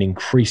life in an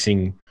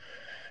increasing,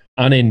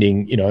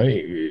 unending,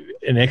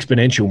 an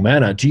exponential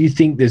manner, do you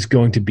think there's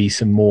going to be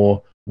some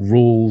more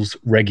rules,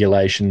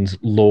 regulations,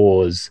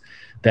 laws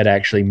that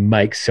actually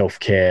make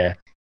self-care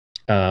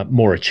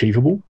more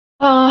achievable?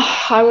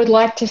 I would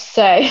like to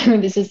say,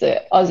 this is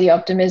the Aussie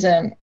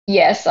optimism.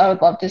 Yes, I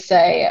would love to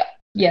say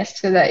yes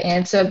to that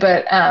answer,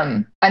 but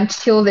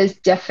until there's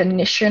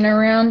definition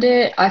around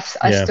it, I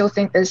still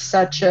think there's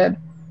such a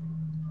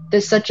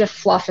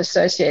fluff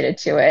associated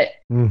to it.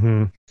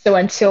 So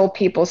until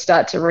people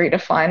start to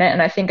redefine it,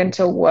 and I think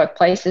until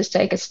workplaces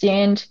take a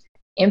stand,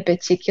 in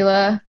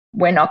particular,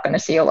 we're not going to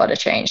see a lot of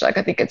change. Like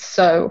I think it's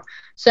so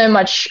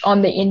much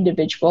on the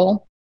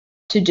individual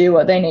to do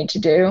what they need to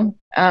do.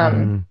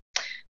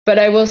 But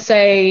I will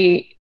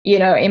say, you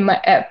know, in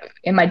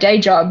my day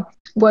job,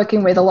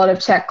 working with a lot of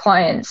tech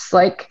clients,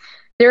 like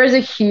there is a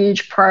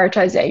huge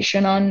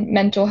prioritization on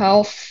mental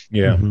health.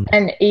 Yeah.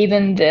 And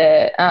even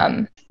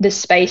the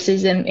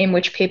spaces in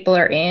which people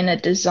are in are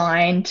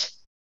designed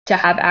to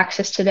have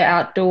access to the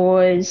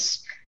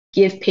outdoors,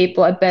 give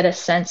people a better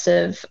sense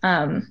of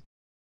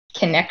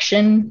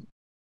connection.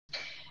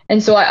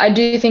 And so I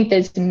do think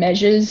there's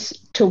measures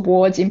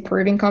towards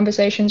improving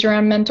conversations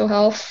around mental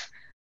health.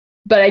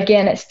 But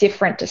again, it's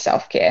different to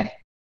self-care.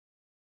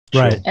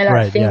 Right. And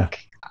right.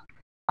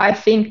 I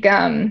think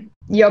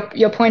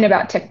your point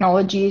about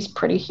technology is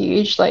pretty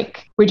huge.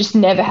 Like we just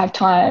never have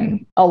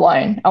time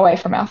alone away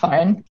from our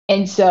phone.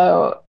 And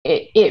so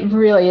it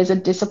really is a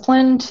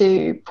discipline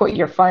to put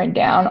your phone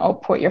down or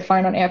put your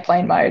phone on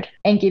airplane mode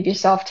and give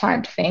yourself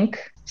time to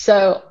think.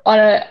 So on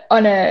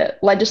a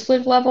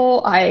legislative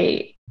level,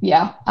 I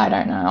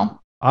don't know.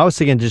 I was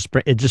thinking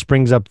it just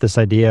brings up this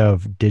idea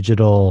of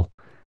digital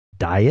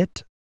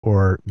diet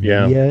or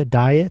media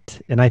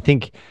diet. And I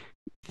think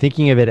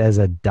thinking of it as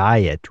a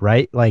diet,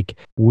 right? Like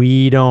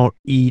we don't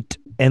eat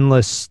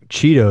endless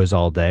Cheetos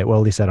all day. Well,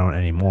 at least I don't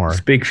anymore.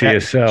 Speak for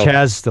yourself.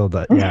 Chaz still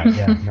does. Yeah,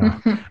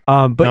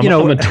 no. But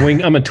I'm a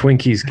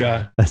Twinkies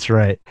guy. That's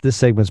right. This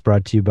segment's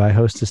brought to you by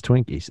Hostess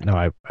Twinkies. No,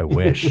 I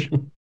wish.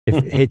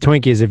 Hey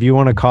Twinkies, if you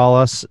want to call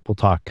us, we'll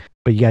talk.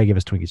 But you got to give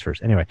us Twinkies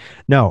first. Anyway,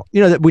 no,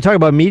 you know, we talk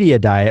about media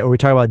diet or we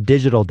talk about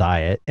digital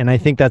diet. And I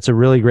think that's a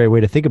really great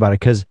way to think about it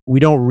because we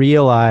don't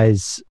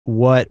realize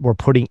what we're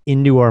putting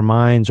into our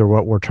minds or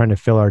what we're trying to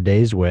fill our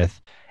days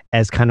with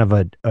as kind of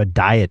a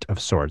diet of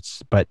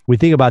sorts. But we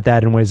think about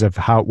that in ways of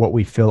what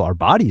we fill our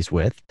bodies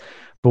with.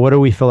 But what do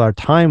we fill our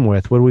time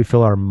with? What do we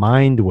fill our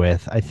mind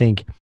with? I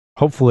think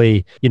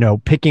hopefully, you know,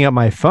 picking up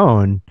my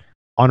phone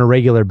on a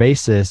regular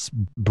basis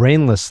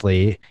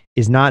brainlessly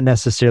is not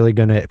necessarily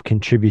going to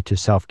contribute to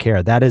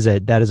self-care. That is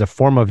a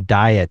form of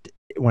diet.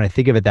 When I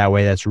think of it that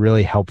way, that's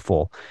really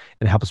helpful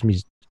and helps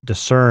me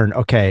discern,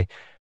 okay,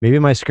 maybe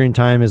my screen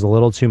time is a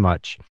little too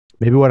much.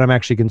 Maybe what I'm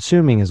actually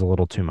consuming is a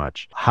little too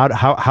much. How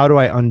do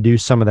I undo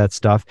some of that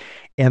stuff?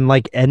 And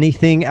like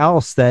anything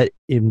else that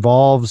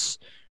involves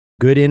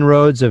good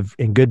inroads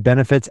and good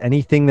benefits,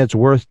 anything that's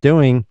worth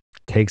doing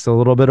takes a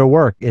little bit of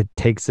work.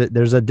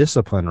 There's a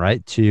discipline,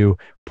 right? To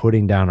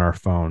putting down our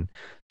phone,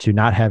 to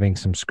not having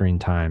some screen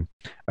time,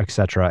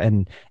 etc.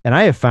 And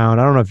I have found,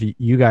 I don't know if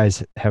you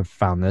guys have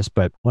found this,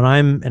 but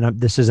when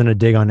this isn't a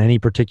dig on any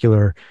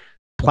particular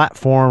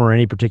platform or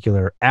any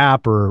particular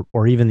app or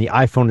even the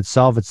iPhone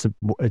itself,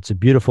 it's a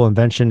beautiful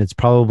invention. It's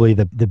probably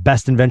the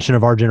best invention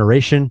of our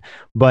generation.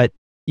 But,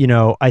 you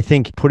know, I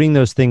think putting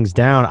those things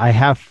down, I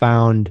have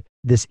found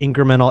this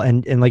incremental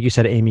and like you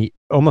said, Amy,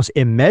 almost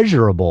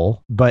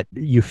immeasurable, but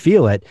you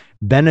feel it,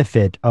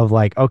 benefit of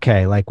like,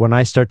 okay, like when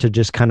I start to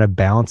just kind of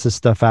balance this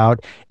stuff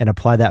out and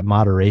apply that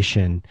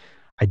moderation,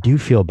 I do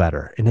feel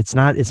better. And it's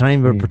not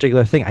even a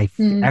particular thing. I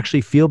actually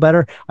feel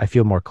better. I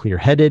feel more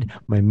clear-headed.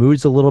 My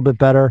mood's a little bit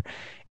better.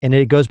 And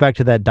it goes back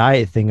to that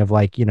diet thing of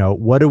like, you know,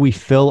 what do we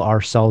fill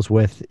ourselves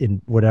with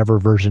in whatever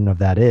version of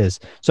that is?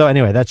 So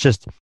anyway,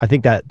 I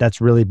think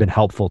that's really been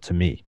helpful to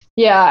me.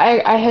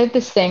 Yeah, I heard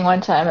this thing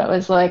one time. It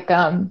was like,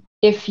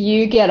 if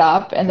you get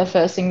up and the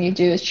first thing you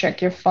do is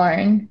check your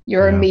phone,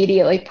 you're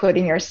immediately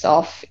putting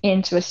yourself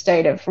into a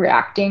state of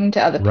reacting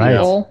to other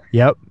people.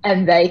 Yep.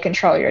 And they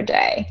control your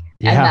day.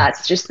 Yeah. And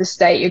that's just the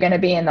state you're going to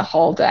be in the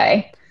whole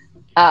day.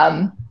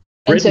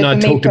 Brett and I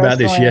talked about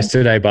this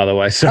yesterday, by the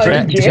way. So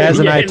Chaz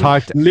and I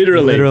talked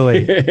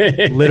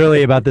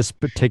literally about this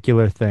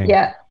particular thing.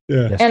 Yeah.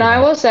 Yesterday. And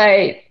I will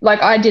say,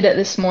 like, I did it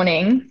this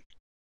morning.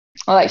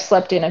 I like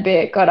slept in a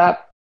bit, got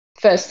up,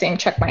 first thing,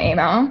 checked my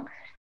email,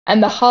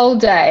 and the whole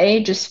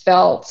day just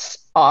felt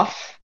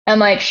off. And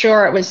like,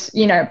 sure, it was,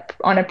 you know,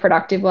 on a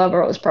productive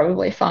level, it was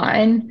probably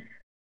fine,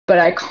 but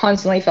I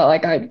constantly felt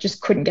like I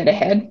just couldn't get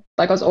ahead.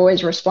 Like I was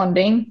always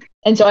responding.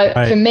 And so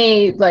for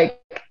me, like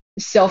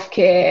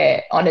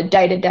self-care on a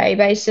day-to-day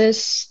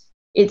basis,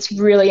 it's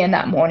really in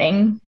that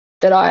morning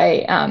that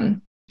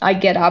I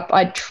get up,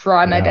 I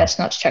try my best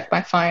not to check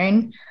my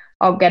phone.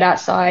 I'll get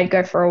outside,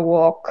 go for a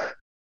walk,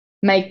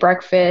 make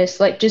breakfast,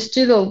 like just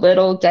do the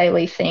little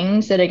daily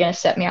things that are going to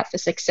set me up for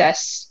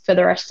success for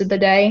the rest of the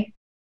day.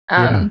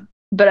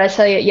 But I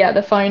tell you,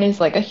 the phone is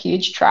like a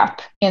huge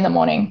trap in the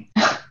morning.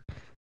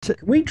 Can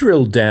we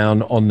drill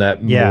down on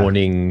that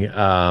morning,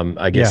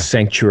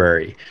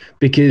 sanctuary?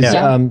 Because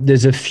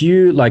there's a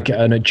few, like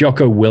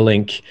Jocko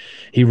Willink,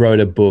 he wrote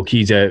a book.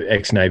 He's an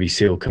ex-Navy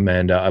SEAL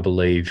commander, I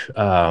believe.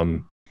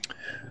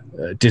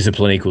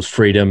 Discipline Equals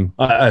Freedom.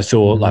 I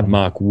saw like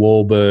Mark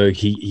Wahlberg.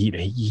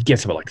 He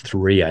gets up at like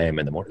 3 a.m.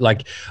 in the morning.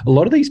 Like a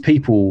lot of these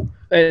people,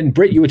 and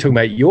Brett, you were talking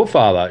about your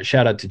father.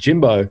 Shout out to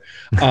Jimbo,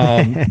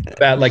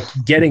 about like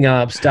getting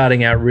up,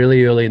 starting out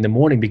really early in the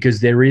morning because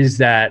there is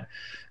that,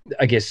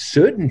 I guess,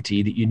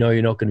 certainty that you know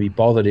you're not going to be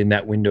bothered in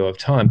that window of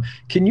time.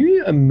 Can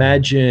you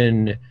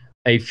imagine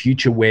a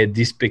future where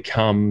this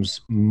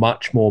becomes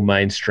much more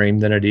mainstream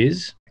than it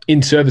is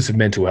in service of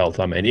mental health,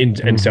 I mean,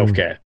 and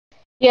self-care?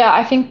 Yeah,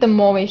 I think the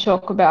more we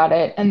talk about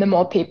it and the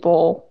more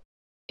people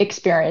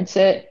experience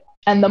it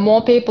and the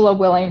more people are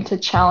willing to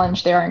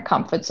challenge their own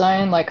comfort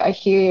zone, like I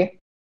hear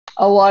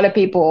a lot of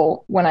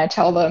people when I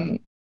tell them,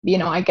 you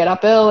know, I get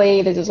up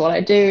early, this is what I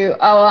do.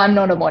 Oh, I'm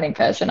not a morning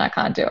person, I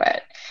can't do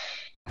it.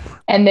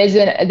 And there's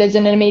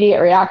an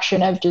immediate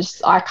reaction of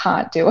just I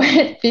can't do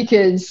it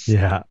because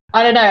Yeah.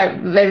 I don't know,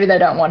 maybe they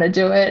don't want to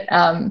do it,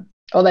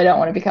 or they don't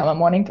want to become a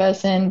morning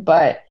person.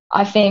 But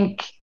I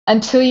think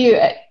until you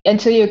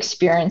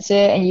experience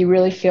it and you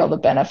really feel the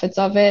benefits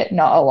of it,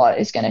 not a lot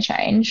is going to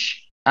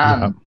change.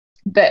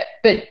 But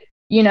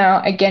you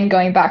know, again,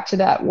 going back to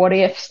that what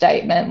if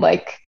statement,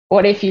 like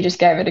what if you just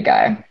gave it a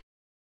go?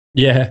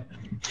 Yeah.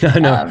 I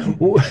know.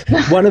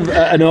 One of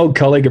an old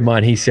colleague of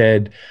mine, he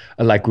said,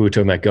 like we were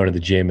talking about going to the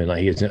gym, and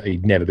like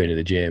he'd never been to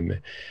the gym,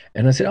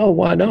 and I said, "Oh,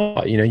 why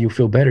not? You know, you'll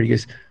feel better." He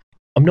goes,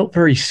 "I'm not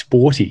very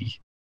sporty."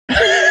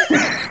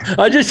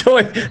 I just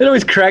it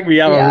always cracked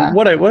me up. Yeah.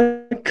 What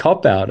a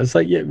cop out! It's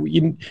like, yeah,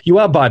 you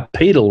are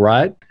bipedal,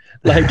 right?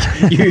 Like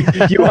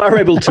you are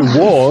able to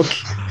walk.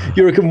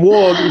 You can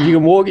walk. If you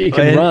can walk, you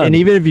can run. And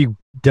even if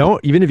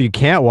you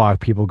can't walk,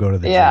 people go to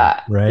the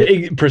gym,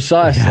 right?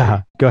 Precisely.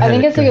 Yeah. Go ahead. I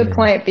think it's a good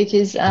point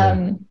because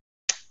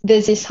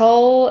there's this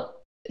whole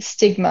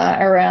stigma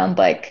around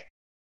like,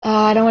 oh,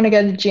 I don't want to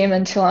go to the gym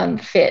until I'm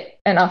fit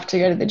enough to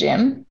go to the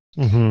gym.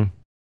 Mm-hmm.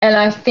 And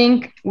I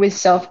think with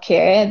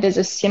self-care, there's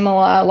a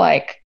similar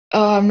like,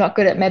 oh, I'm not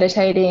good at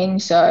meditating,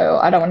 so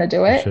I don't want to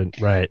do it.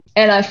 Right.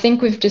 And I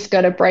think we've just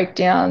got to break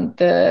down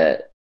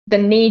the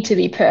need to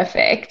be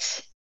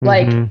perfect.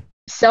 Like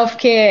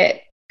self-care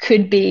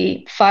could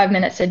be 5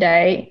 minutes a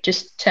day,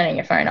 just turning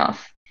your phone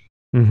off.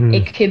 Mm-hmm.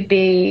 It could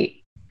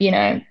be, you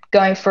know,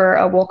 going for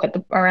a walk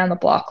around the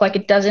block. Like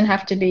it doesn't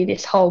have to be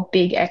this whole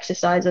big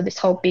exercise or this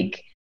whole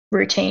big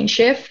routine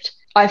shift.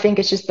 I think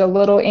it's just the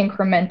little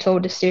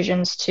incremental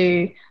decisions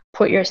to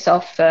put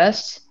yourself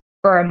first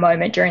for a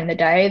moment during the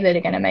day that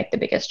are going to make the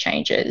biggest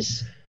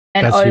changes.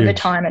 And That's over huge.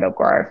 time, it'll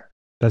grow.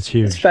 That's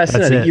huge. It's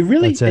fascinating. That's it.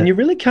 You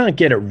really can't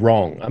get it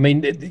wrong. I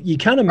mean, you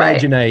can't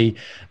imagine a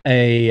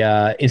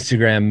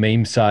Instagram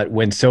meme site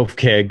when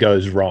self-care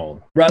goes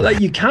wrong, right? Like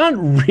you can't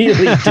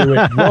really do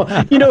it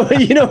wrong. You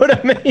know what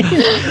I mean?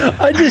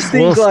 I just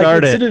think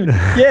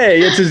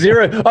it's a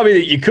zero. I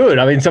mean, you could.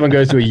 I mean, someone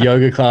goes to a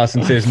yoga class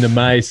and says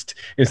namaste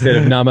instead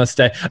of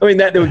namaste. I mean,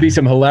 there would be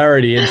some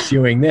hilarity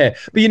ensuing there.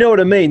 But you know what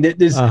I mean?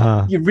 There's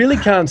you really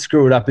can't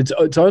screw it up.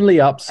 It's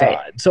only upside.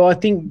 Right. So I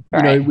think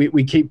you know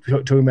we keep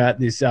talking about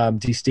this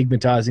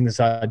destigmatizing this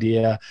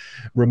idea,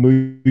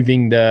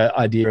 removing the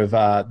idea of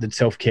that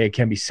self-care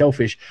can be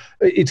selfish.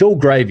 It's all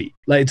gravy.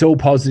 Like it's all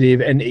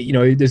positive. And, you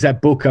know, there's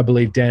that book, I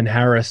believe Dan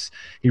Harris,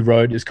 he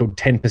wrote, it's called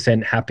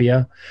 10%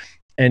 Happier.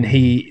 And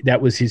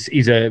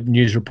he's a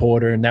news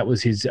reporter, and that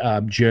was his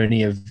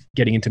journey of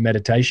getting into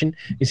meditation.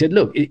 He said,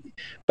 look,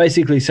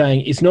 basically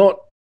saying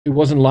it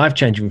wasn't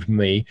life-changing for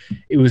me.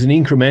 It was an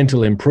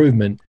incremental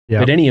improvement,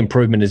 but any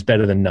improvement is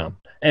better than none.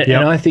 And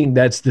I think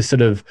that's the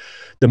sort of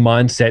the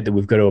mindset that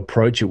we've got to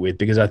approach it with,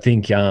 because I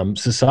think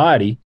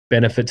society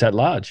benefits at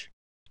large.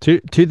 Two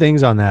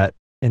things on that,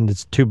 and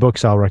it's 2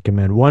 books I'll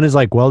recommend. One is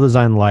like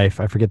Well-Designed Life.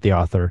 I forget the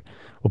author.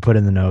 We'll put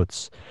in the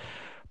notes.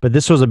 But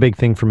this was a big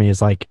thing for me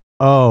is like,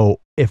 oh,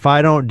 if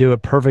I don't do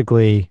it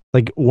perfectly,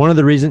 like one of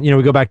the reasons, you know,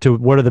 we go back to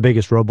what are the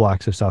biggest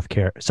roadblocks of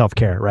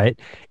self-care, right?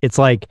 It's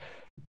like,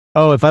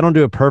 oh, if I don't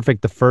do it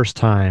perfect the first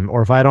time,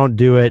 or if I don't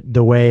do it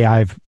the way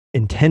I've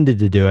intended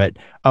to do it,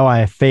 oh,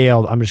 I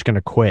failed, I'm just going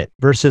to quit.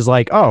 Versus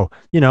like, oh,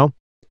 you know,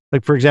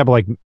 like for example,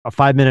 like a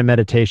 5-minute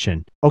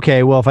meditation.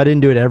 Okay, well, if I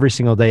didn't do it every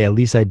single day, at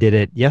least I did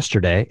it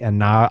yesterday, and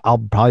now I'll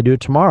probably do it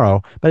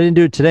tomorrow, but I didn't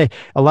do it today.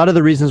 A lot of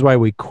the reasons why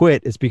we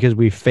quit is because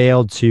we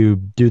failed to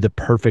do the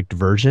perfect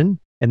version.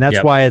 And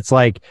that's why it's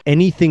like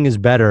anything is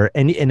better,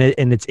 and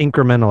it's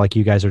incremental, like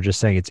you guys are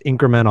just saying, it's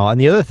incremental. And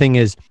the other thing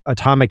is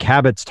Atomic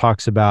Habits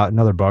talks about,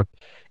 another book,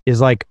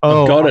 is like,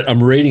 oh, I've got it.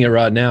 I'm reading it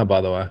right now,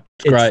 by the way.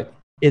 It's great.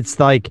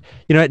 It's like,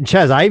 you know,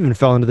 Chaz, I even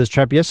fell into this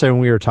trap yesterday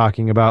when we were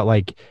talking about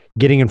like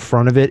getting in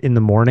front of it in the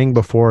morning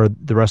before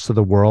the rest of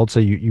the world. So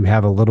you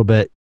have a little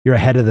bit, you're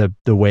ahead of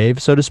the wave,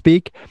 so to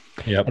speak.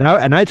 Yep.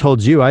 And I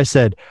told you, I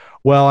said,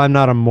 well, I'm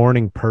not a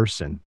morning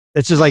person.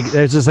 It's just like,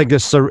 there's just like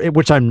this,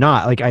 which I'm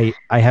not. Like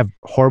I have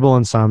horrible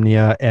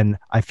insomnia and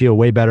I feel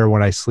way better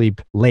when I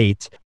sleep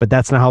late, but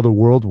that's not how the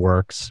world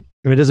works.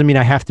 It doesn't mean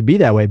I have to be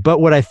that way. But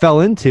what I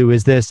fell into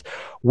is this,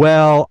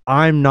 well,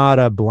 I'm not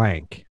a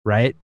blank,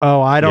 right?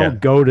 Oh, I don't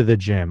go to the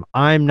gym.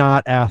 I'm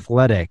not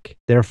athletic.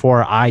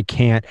 Therefore, I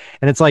can't.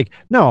 And it's like,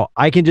 no,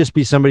 I can just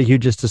be somebody who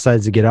just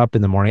decides to get up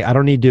in the morning. I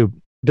don't need to,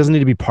 it doesn't need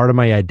to be part of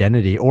my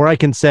identity. Or I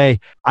can say,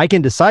 I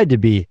can decide to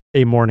be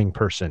a morning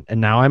person.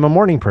 And now I'm a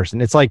morning person.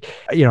 It's like,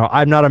 you know,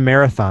 I'm not a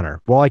marathoner.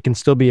 Well, I can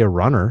still be a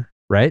runner,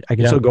 right? I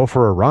can still go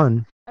for a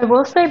run. I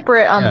will say,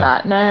 Britt, on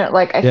that note,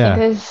 like, I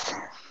think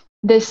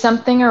there's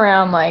something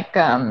around like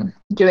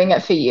doing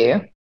it for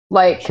you.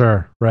 Like,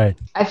 sure, right.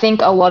 I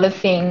think a lot of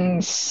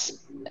things,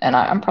 and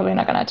I'm probably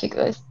not going to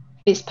articulate this.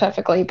 this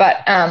perfectly,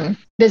 but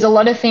there's a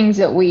lot of things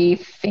that we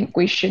think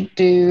we should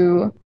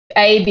do,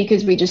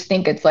 because we just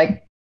think it's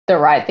like the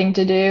right thing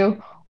to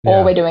do, or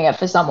Yeah. we're doing it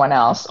for someone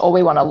else, or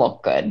we want to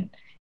look good,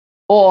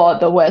 or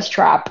the worst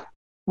trap,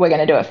 we're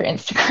going to do it for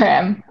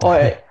Instagram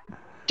or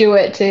do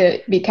it to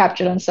be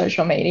captured on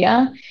social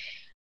media.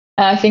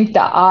 And I think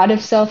the art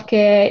of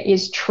self-care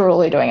is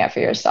truly doing it for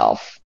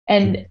yourself,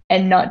 and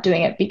not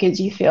doing it because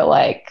you feel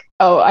like,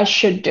 oh, I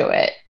should do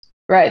it,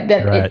 right?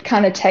 Then Right. it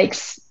kind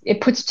of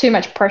puts too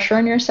much pressure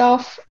on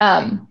yourself.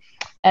 And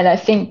I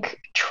think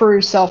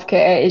true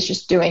self-care is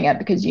just doing it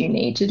because you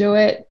need to do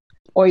it,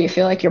 or you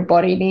feel like your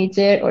body needs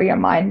it, or your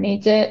mind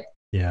needs it.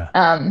 Yeah.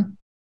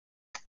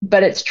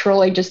 But it's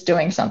truly just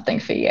doing something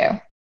for you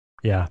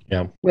Yeah.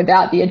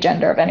 without the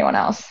agenda of anyone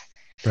else.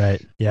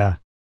 Right. Yeah.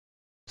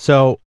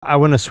 So I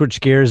want to switch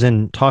gears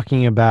and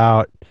talking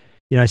about,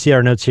 I see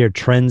our notes here,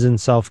 trends in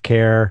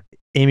self-care.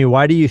 Amy,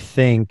 why do you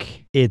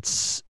think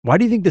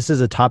this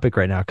is a topic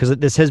right now? Because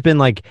this has been,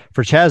 like,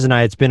 for Chaz and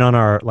I, it's been on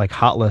our like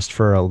hot list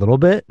for a little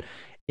bit.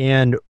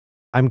 And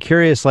I'm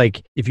curious,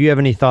 like, if you have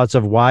any thoughts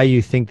of why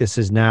you think this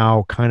is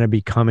now kind of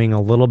becoming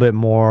a little bit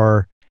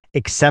more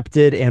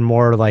accepted and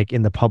more like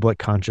in the public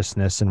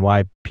consciousness, and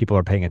why people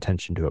are paying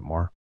attention to it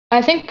more.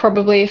 I think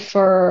probably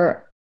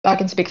I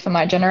can speak for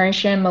my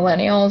generation,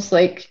 millennials,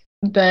 like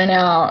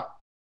burnout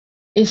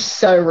is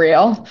so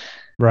real.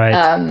 Right.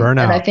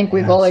 Burnout. And I think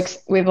we've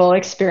all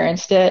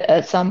experienced it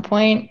at some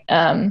point.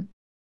 I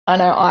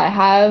know I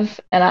have,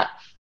 and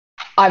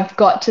I've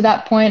got to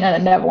that point, and I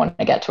never want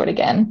to get to it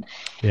again.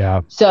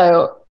 Yeah.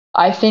 So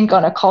I think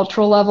on a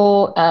cultural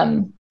level,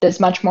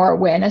 there's much more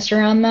awareness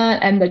around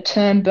that, and the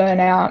term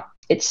burnout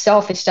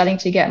itself is starting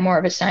to get more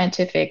of a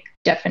scientific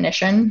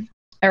definition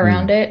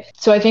around it.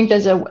 So I think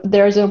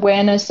there's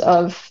awareness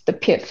of the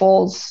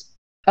pitfalls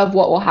of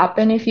what will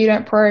happen if you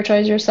don't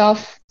prioritize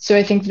yourself. So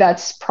I think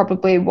that's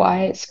probably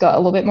why it's got a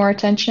little bit more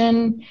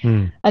attention.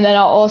 And then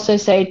I'll also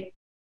say,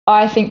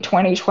 I think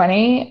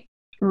 2020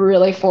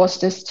 really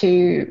forced us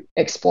to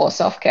explore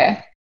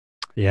self-care.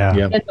 Yeah.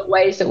 And the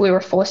ways that we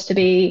were forced to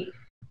be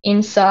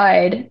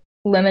inside,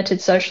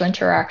 limited social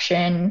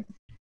interaction,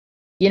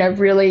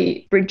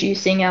 really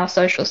reducing our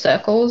social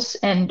circles,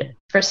 and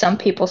for some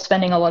people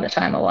spending a lot of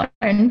time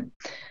alone.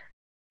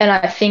 And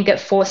I think it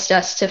forced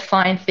us to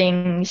find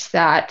things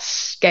that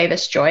gave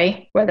us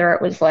joy, whether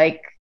it was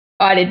like,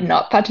 I did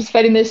not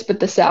participate in this, but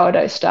the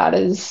sourdough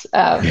starters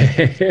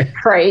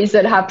craze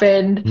that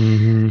happened.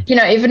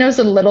 Even it was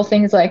the little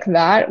things like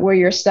that, where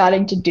you're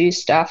starting to do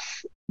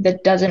stuff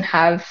that doesn't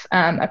have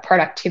a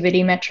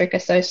productivity metric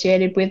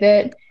associated with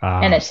it.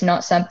 And it's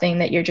not something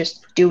that you're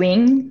just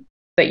doing,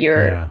 but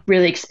you're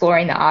really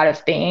exploring the art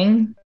of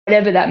being,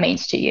 whatever that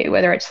means to you,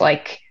 whether it's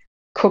like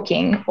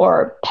cooking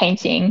or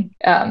painting,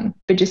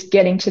 but just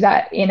getting to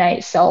that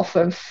innate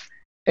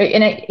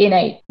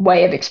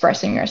way of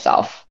expressing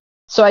yourself.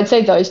 So I'd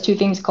say those two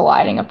things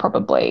colliding are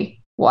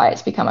probably why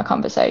it's become a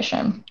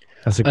conversation.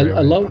 That's a great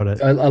way to put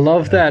it. I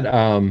love that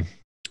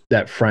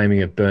that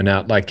framing of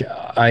burnout. Like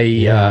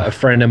a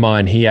friend of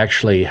mine, he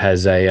actually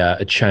has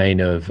a chain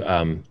of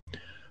I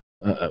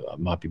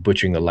might be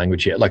butchering the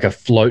language here, like a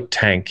float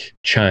tank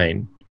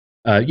chain.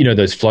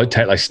 Those float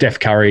tank, like Steph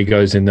Curry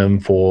goes in them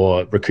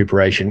for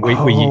recuperation. What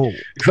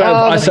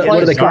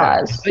are they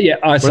called? Yeah,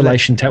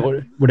 isolation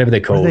tank, whatever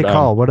they're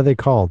called. What are they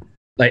called?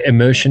 Like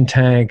immersion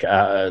tank,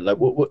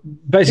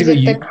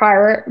 basically the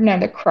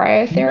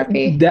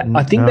cryotherapy.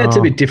 I think that's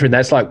a bit different.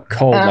 That's like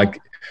cold,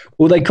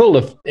 they call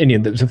it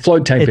a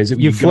float tank.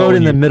 You float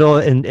in the middle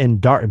in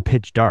dark and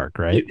pitch dark,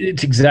 right?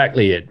 It's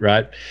exactly it,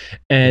 right?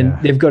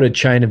 And they've got a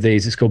chain of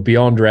these. It's called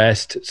Beyond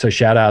Rest. So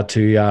shout out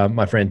to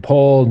my friend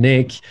Paul,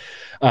 Nick.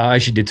 I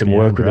actually did some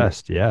work with them.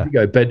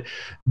 Yeah. But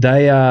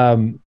they,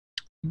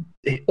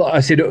 I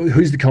said,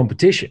 who's the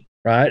competition,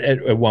 right?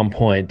 At one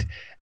point.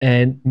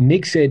 And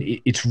Nick said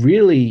it's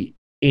really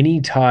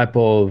any type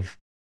of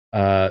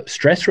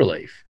stress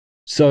relief.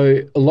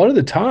 So a lot of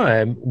the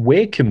time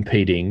we're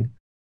competing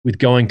with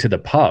going to the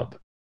pub.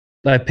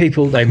 Like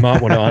people, they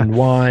might want to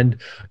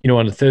unwind,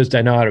 on a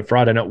Thursday night or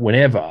Friday night,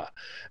 whenever.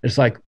 It's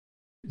like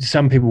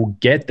some people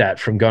get that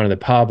from going to the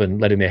pub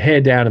and letting their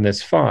hair down, and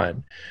that's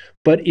fine.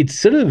 But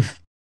it's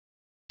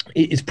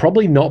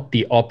probably not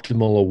the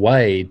optimal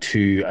way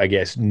to, I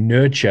guess,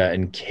 nurture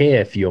and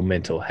care for your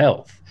mental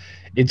health.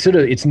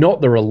 It's not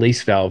the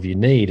release valve you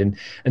need. And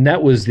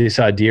that was this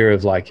idea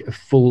of like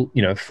full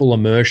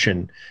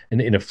immersion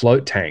in a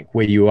float tank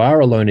where you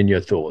are alone in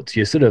your thoughts.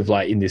 You're sort of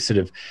like in this sort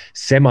of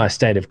semi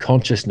state of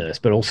consciousness,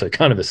 but also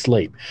kind of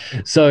asleep.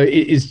 So it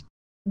is,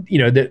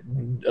 that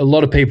a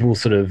lot of people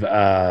sort of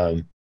are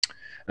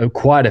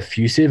quite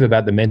effusive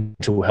about the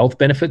mental health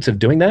benefits of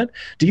doing that.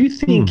 Do you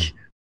think,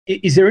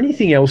 is there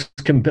anything else,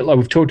 like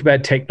we've talked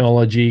about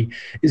technology,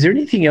 is there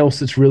anything else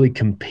that's really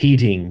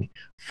competing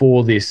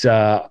for this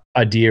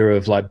idea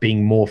of like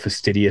being more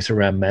fastidious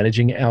around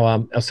managing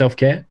our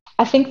self-care?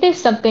 I think there's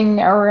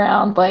something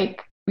around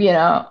like, we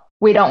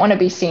don't want to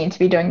be seen to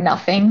be doing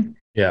nothing.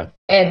 Yeah.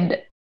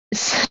 And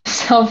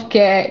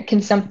self-care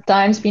can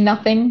sometimes be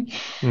nothing.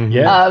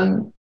 Yeah.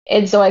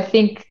 And so I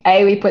think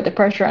we put the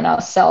pressure on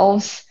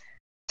ourselves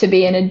to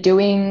be in a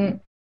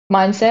doing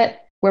mindset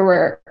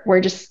where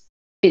we're just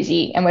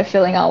busy and we're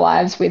filling our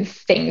lives with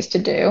things to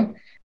do.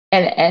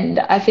 And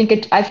I think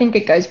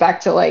it goes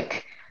back to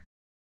like,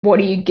 what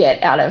do you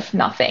get out of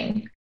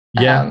nothing?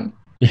 Yeah.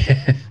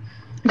 Yeah.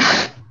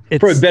 It's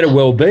For a better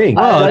well-being.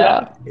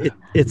 Well,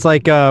 it's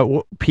like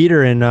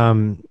Peter in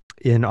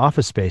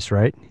Office Space,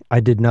 right? I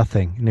did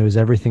nothing, and it was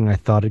everything I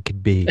thought it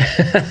could be.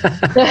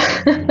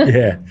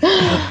 Yeah.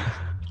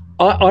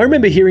 I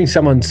remember hearing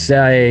someone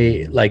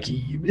say, like,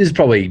 this is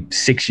probably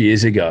 6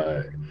 years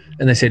ago,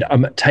 and they said,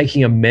 I'm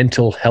taking a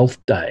mental health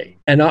day.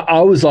 And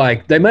I was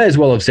like, they may as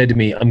well have said to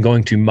me, I'm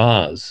going to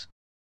Mars.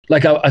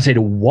 Like, I said,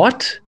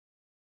 what?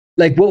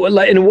 Like, what?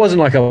 Like, and it wasn't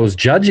like I was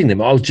judging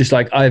them. I was just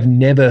like, I've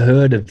never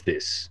heard of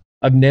this.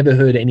 I've never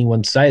heard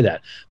anyone say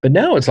that. But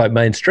now it's like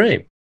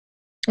mainstream.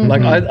 Mhm.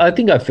 Like, I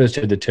think I first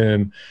heard the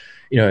term,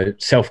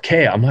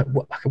 self-care. I'm like,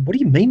 what do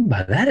you mean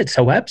by that? It's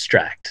so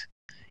abstract.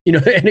 And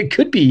it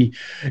could be,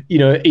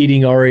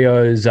 eating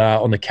Oreos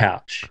on the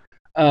couch.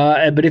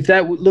 But if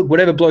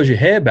whatever blows your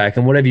hair back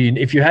and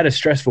if you had a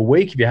stressful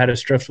week, if you had a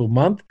stressful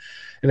month,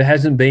 if it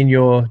hasn't been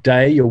your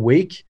day, your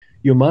week,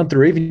 your month,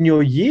 or even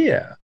your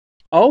year,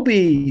 I'll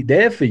be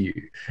there for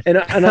you. And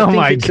I Oh think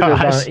my it's sort of,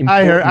 gosh,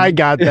 important. I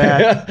got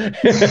that.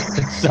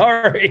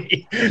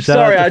 Sorry, Shout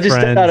out to I just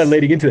Friends. started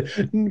leading into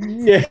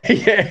it.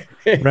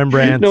 Yeah.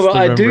 Rembrandts. No, but the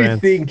I do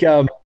Rembrandts. think.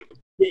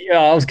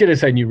 I was going to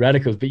say New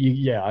Radicals, but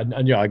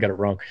I knew I got it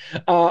wrong.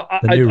 The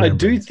new I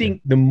do Rembrandts,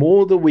 think the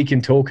more that we can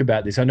talk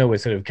about this, I know we're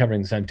sort of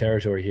covering the same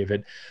territory here,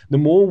 but the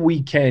more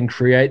we can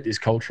create this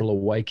cultural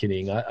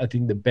awakening, I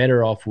think the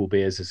better off we'll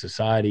be as a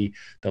society,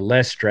 the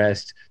less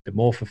stressed, the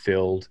more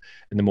fulfilled,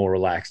 and the more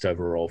relaxed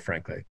overall,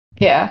 frankly.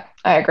 Yeah,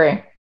 I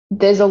agree.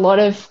 There's a lot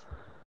of,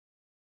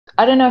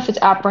 I don't know if it's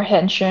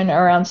apprehension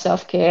around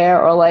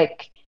self-care or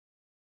like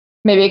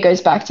maybe it goes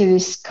back to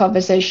this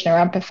conversation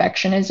around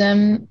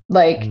perfectionism.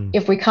 Like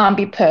if we can't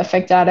be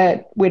perfect at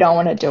it, we don't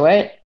want to do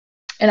it.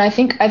 And I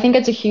think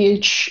it's a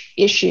huge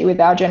issue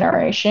with our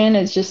generation.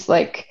 It's just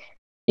like,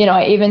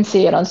 I even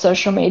see it on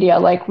social media.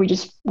 Like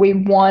we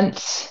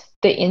want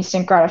the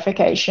instant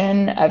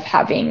gratification of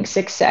having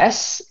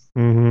success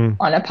Mhm.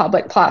 on a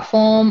public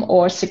platform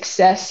or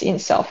success in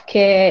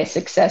self-care,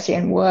 success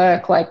in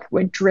work. Like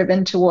we're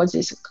driven towards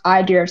this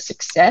idea of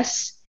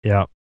success.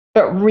 Yeah.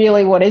 But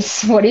really, what is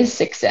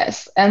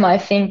success? And I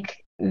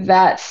think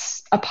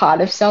that's a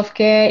part of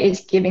self-care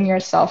is giving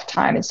yourself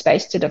time and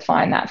space to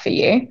define that for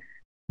you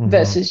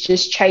versus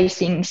just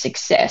chasing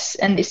success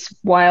and this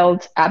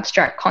wild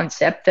abstract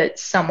concept that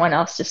someone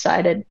else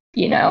decided,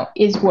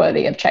 is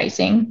worthy of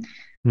chasing.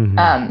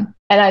 Mhm.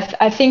 And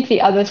I think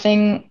the other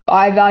thing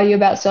I value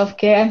about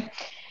self-care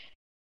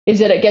is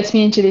that it gets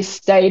me into this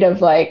state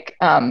of like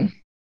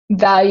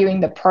valuing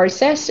the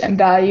process and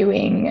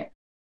valuing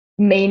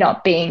me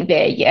not being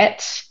there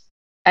yet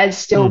as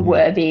still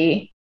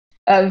worthy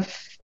of,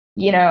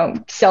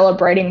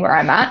 celebrating where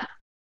I'm at.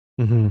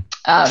 Mhm.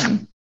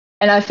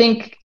 And I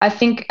think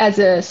as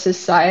a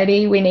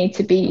society, we need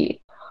to be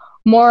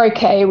more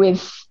okay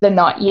with the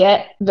not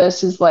yet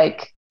versus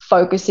like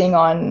focusing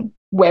on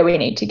where we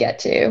need to get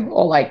to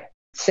or like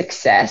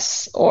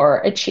success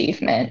or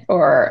achievement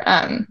or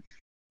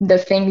the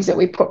things that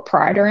we put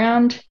pride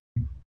around.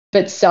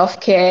 But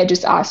self-care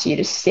just asks you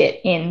to sit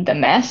in the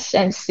mess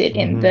and sit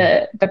in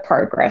the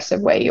progress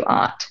of where you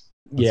are.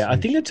 Yeah, I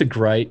think that's a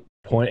great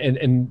point.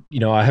 And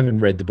I haven't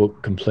read the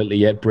book completely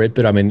yet, Brett,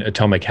 but I'm in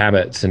Atomic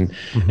Habits, and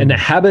the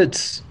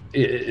habits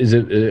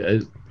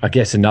is I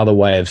guess another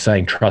way of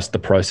saying trust the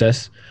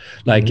process.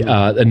 Like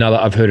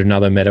I've heard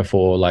another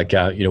metaphor, like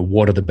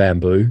water the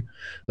bamboo.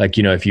 Like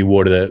if you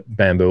water the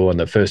bamboo on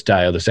the first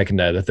day or the second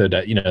day or the third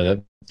day,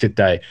 the fifth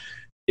day,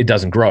 it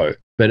doesn't grow.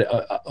 But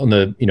on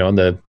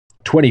the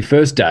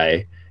 21st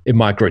day, it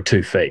might grow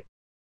 2 feet,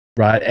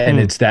 right? And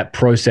it's that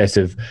process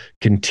of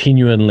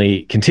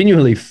continually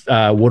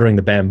watering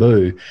the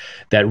bamboo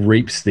that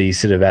reaps these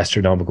sort of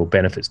astronomical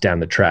benefits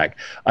down the track.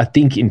 I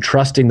think in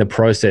trusting the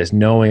process,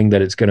 knowing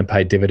that it's going to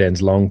pay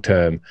dividends long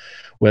term,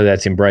 whether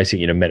that's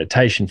embracing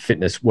meditation,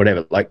 fitness,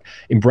 whatever, like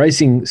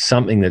embracing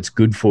something that's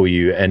good for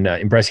you and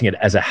embracing it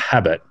as a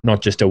habit,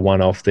 not just a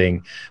one-off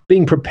thing,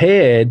 being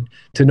prepared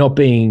to not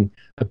being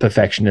a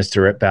perfectionist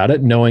about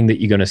it, knowing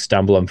that you're going to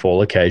stumble and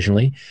fall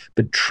occasionally,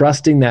 but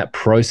trusting that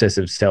process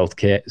of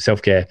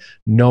self-care,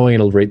 knowing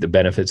it'll reap the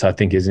benefits, I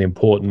think is an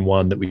important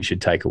one that we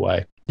should take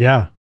away.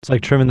 Yeah. It's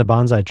like trimming the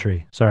bonsai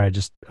tree. Sorry, I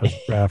was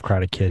right off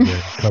Karate Kid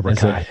here. Cobra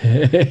Kai.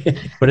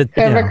 But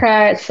Cobra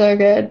Kai, it's so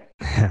good.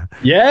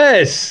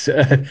 Yes.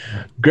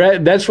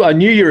 Great. That's why I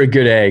knew you were a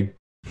good egg.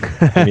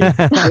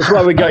 That's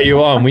why we got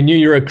you on. We knew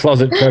you were a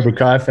closet Cobra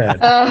Kai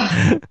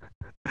fan.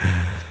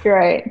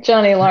 Great.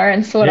 Johnny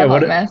Lawrence, what a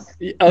hot mess.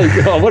 I was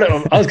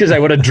going to say,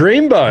 what a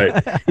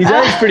dreamboat. He's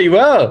aged pretty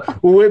well.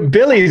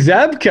 Billy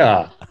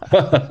Zabka.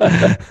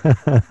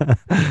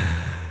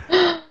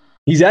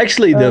 He's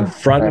actually the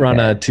front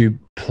runner to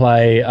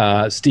play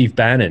Steve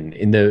Bannon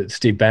in the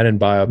Steve Bannon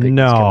biopic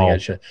that's coming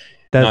out.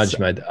 No, That's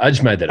I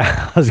just made that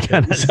up. I was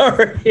gonna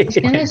Sorry.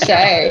 gonna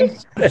say,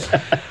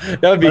 That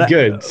would be But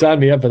good. Sign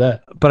me up for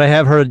that. but I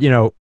have heard,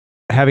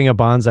 having a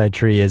bonsai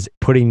tree is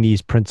putting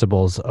these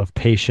principles of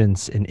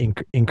patience and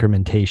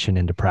incrementation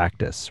into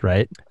practice,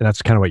 right? And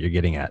that's kind of what you're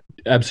getting at.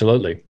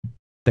 Absolutely.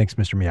 Thanks,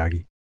 Mr.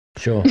 Miyagi.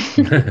 Sure.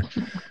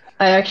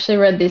 I actually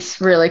read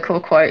this really cool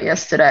quote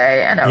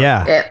yesterday, and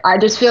Yeah. I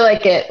just feel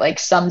like it like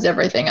sums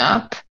everything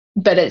up.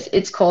 But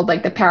it's called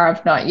like The Power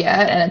of Not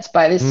Yet, and it's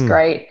by this Mm.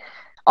 great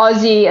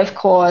Aussie, of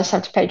course,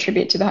 have to pay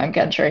tribute to the home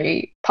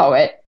country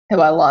poet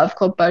who I love,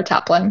 called Bo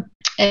Taplin.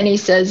 And he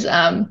says,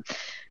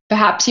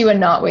 perhaps you are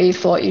not where you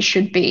thought you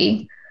should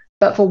be,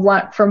 but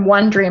from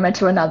one dreamer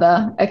to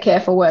another, a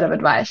careful word of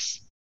advice.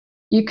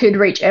 You could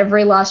reach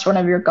every last one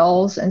of your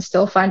goals and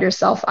still find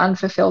yourself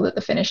unfulfilled at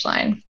the finish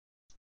line.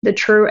 The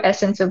true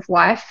essence of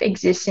life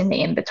exists in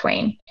the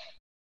in-between.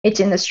 It's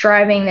in the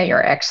striving that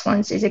your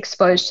excellence is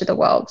exposed to the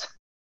world.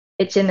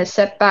 It's in the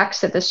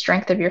setbacks that the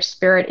strength of your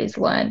spirit is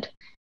learned.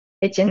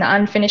 It's in the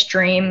unfinished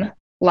dream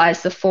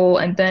lies the full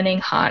and burning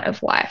heart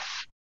of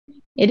life.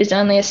 It is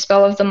only a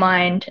spell of the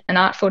mind, an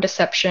artful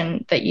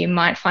deception, that you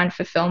might find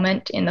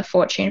fulfillment in the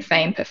fortune,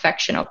 fame,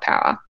 perfection, or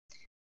power.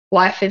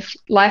 Life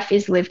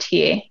is lived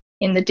here.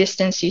 In the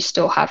distance you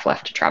still have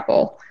left to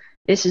travel.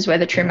 This is where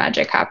the true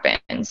magic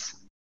happens.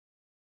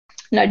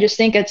 And I just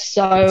think it's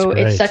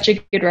great. such a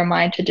good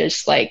reminder to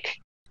just like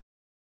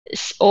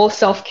all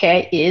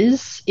self-care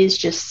is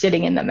just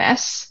sitting in the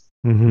mess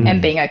Mhm.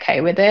 and being okay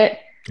with it,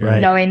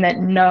 Right. knowing that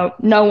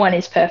no one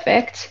is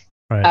perfect.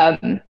 Right.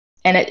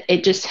 And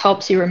it just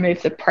helps you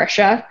remove the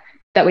pressure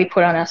that we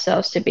put on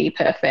ourselves to be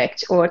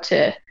perfect or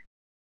to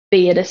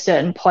be at a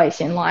certain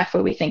place in life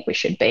where we think we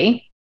should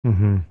be.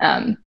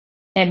 Mhm.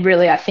 And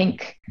really, I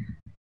think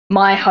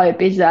my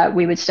hope is that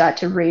we would start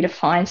to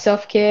redefine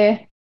self-care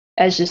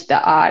as just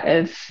the art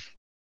of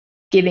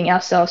giving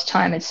ourselves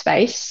time and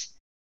space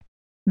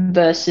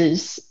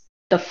versus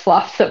the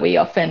fluff that we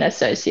often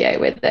associate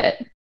with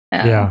it.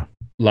 Yeah.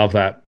 Love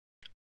that.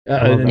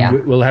 love And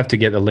that. we'll have to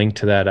get the link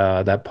to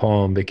that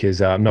poem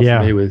because I'm not Yeah.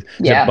 familiar with.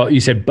 Yeah. You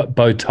said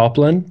Bo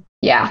Toplin.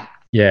 Yeah.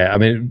 Yeah, I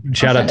mean,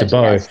 shout I'll out send to it to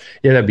you Bo. guys.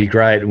 Yeah, that'd be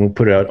great, and we'll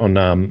put it out on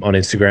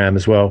Instagram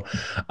as well.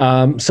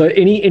 So,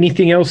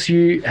 anything else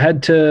you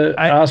had to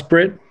ask,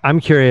 Brett? I'm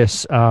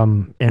curious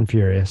and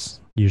furious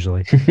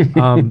usually.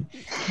 I'm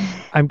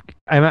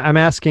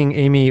asking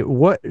Amy,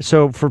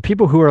 so for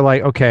people who are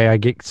like, okay, I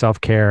get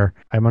self-care,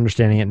 I'm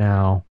understanding it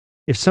now.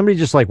 If somebody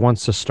just like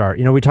wants to start,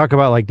 we talk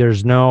about like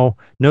there's no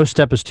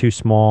step is too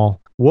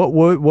small. What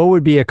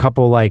would be a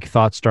couple like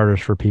thought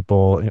starters for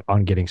people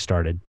on getting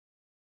started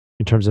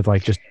in terms of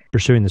like just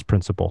pursuing this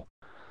principle?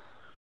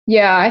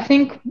 Yeah, I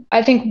think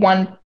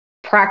one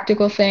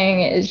practical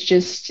thing is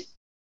just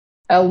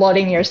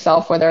allotting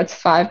yourself, whether it's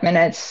 5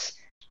 minutes,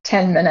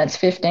 10 minutes,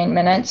 15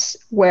 minutes,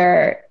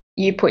 where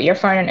you put your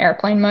phone in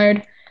airplane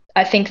mode.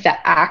 I think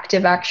the act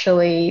of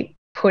actually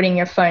putting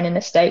your phone in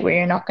a state where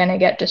you're not going to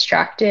get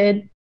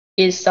distracted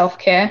is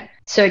self-care.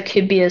 So it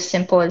could be as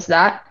simple as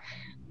that.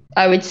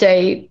 I would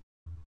say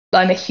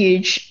I'm a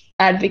huge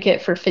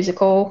advocate for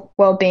physical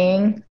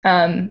well-being,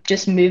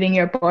 just moving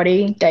your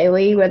body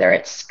daily, whether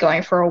it's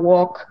going for a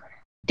walk,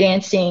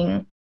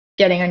 dancing,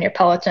 getting on your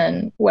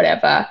Peloton,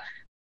 whatever.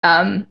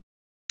 And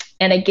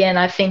again,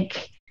 I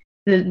think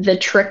the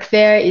trick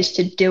there is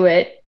to do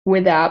it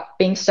without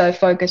being so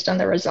focused on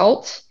the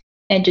results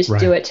and just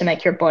do it to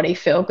make your body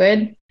feel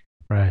good.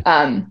 Right.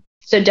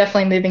 So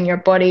definitely moving your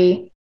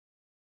body.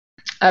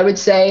 I would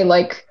say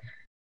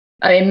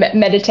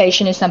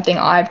meditation is something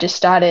I've just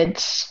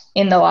started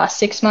in the last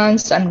 6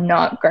 months. I'm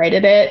not great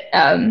at it,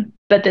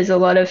 but there's a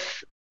lot of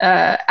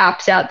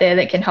apps out there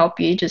that can help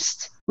you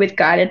just with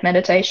guided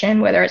meditation,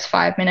 whether it's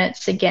 5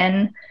 minutes,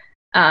 again,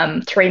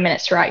 3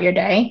 minutes throughout your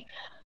day.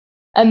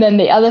 And then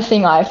the other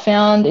thing I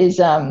found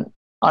is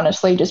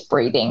honestly just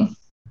breathing,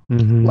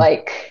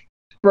 like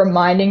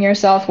reminding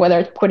yourself, whether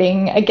it's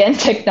putting, again,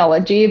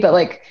 technology, but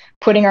like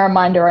putting a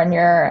reminder on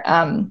your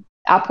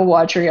Apple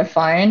Watch or your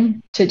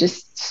phone to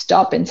just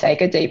stop and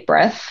take a deep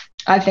breath,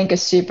 I think are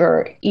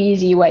super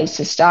easy ways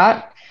to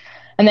start.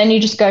 And then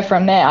you just go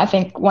from there. I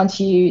think once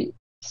you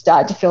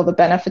start to feel the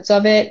benefits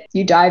of it,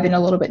 you dive in a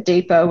little bit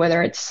deeper,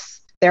 whether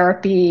it's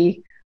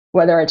therapy,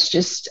 whether it's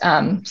just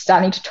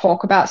starting to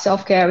talk about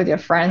self-care with your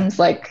friends.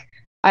 Like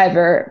I have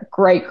a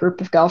great group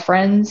of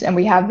girlfriends and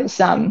we have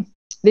this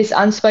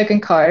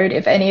unspoken code.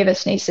 If any of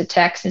us needs to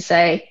text and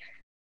say,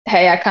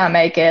 hey, I can't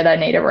make it, I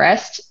need a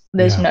rest,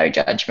 there's no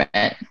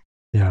judgment.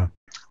 Yeah.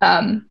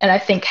 And I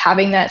think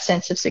having that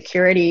sense of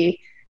security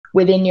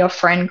within your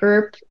friend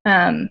group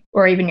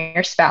or even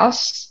your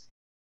spouse,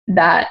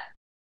 that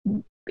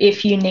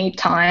if you need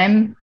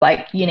time,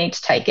 like you need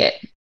to take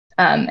it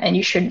and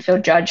you shouldn't feel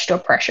judged or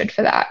pressured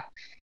for that.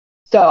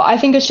 So I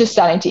think it's just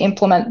starting to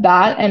implement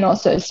that and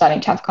also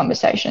starting to have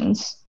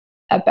conversations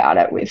about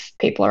it with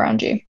people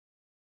around you.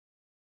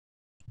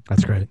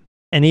 That's great.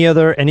 Any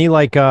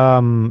like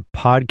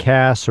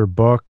podcasts or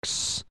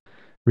books,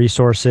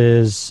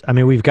 resources? I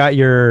mean, we've got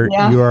your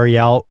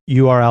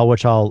URL,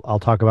 which I'll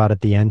talk about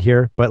at the end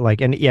here, but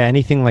like,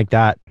 anything like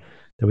that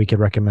that we could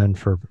recommend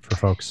for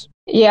folks?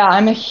 Yeah,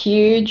 I'm a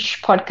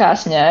huge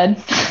podcast nerd.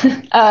 You're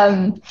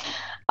among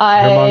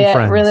I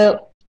friends. really,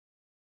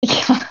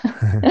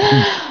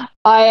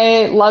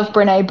 I love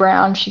Brene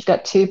Brown. She's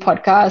got 2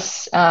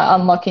 podcasts,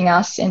 Unlocking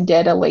Us and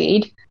Dare to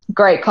Lead.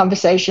 Great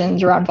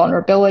conversations around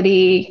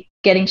vulnerability,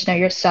 getting to know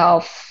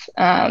yourself,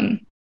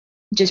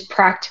 just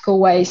practical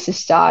ways to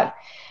start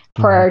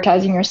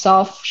prioritizing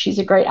yourself. She's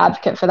a great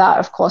advocate for that.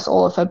 Of course,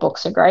 all of her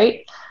books are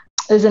great.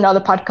 There's another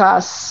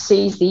podcast,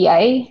 Seize the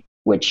A,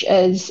 which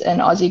is an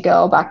Aussie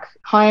girl back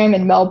home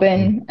in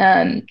Melbourne.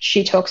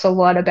 She talks a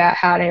lot about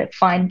how to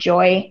find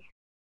joy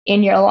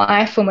in your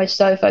life when we're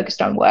so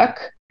focused on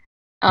work.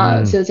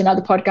 So there's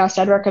another podcast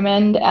I'd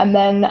recommend. And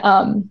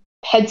then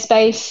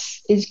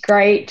Headspace is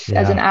great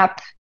as an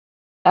app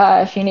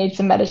if you need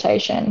some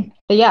meditation.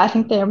 But yeah, I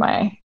think they're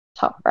my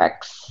top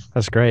recs.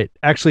 That's great.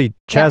 Actually,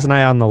 Chaz and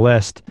I on the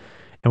list,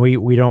 and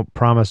we don't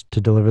promise to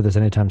deliver this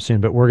anytime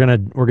soon, but we're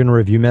gonna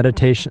review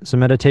some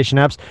meditation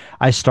apps.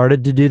 I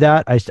started to do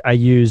that. I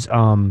use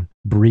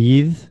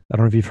Breathe. I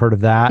don't know if you've heard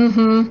of that.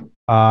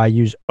 I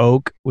use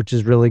Oak, which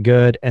is really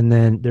good. And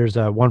then there's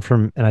one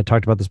from, and I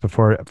talked about this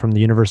before, from the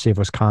University of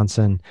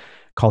Wisconsin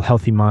called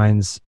Healthy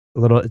Minds.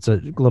 It's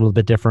a little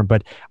bit different,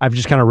 but I've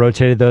just kind of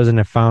rotated those and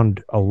have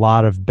found a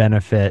lot of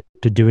benefit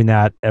to doing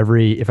that.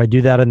 If I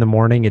do that in the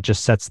morning, it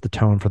just sets the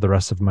tone for the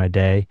rest of my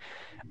day.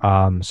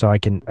 So I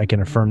can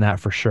affirm that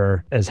for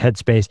sure. As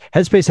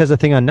Headspace has a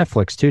thing on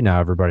Netflix too now,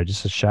 everybody,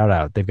 just a shout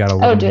out. They've got a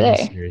little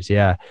series.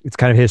 Yeah. It's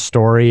kind of his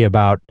story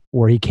about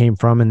where he came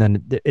from. And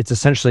then it's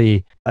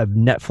essentially a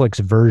Netflix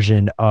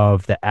version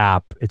of the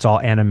app. It's all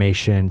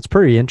animation. It's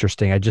pretty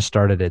interesting. I just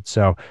started it.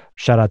 So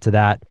shout out to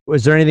that.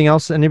 Was there anything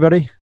else?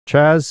 Anybody?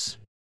 Chaz?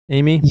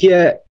 Amy?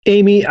 Yeah,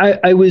 Amy,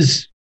 I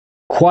was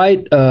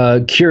quite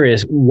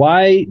curious.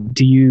 Why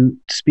do you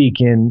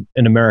speak in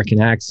an American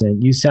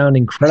accent? You sound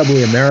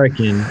incredibly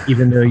American,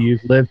 even though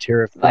you've lived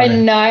here. My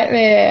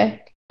nightmare.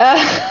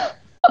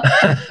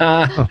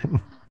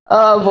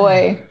 Oh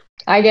boy.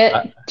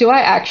 Do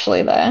I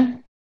actually though?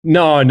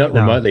 No, not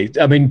remotely.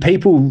 I mean,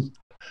 people,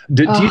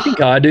 do you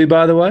think I do,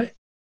 by the way?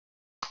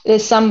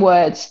 There's some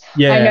words.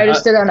 Yeah, I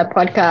noticed it on a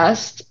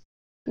podcast,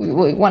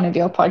 one of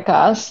your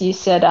podcasts. You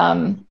said,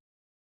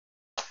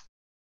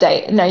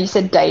 you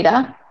said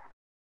data.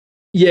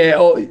 Yeah,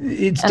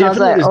 it's And I was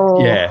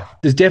definitely like,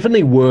 there's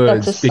definitely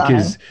words that's a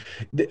because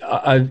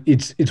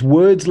it's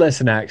words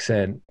less an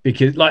accent,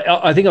 because like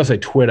I think I'll say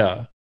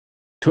Twitter.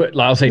 Like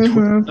I'll say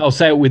I'll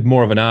say it with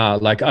more of an R.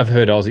 Like I've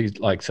heard Aussies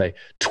like say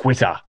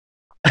Twitter.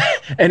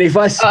 And if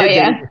I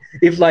said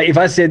if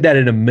I said that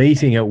in a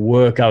meeting at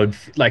work,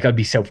 I'd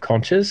be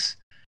self-conscious.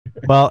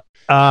 Well,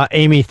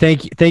 Amy,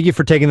 thank you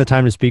for taking the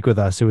time to speak with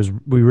us.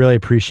 We really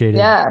appreciate it.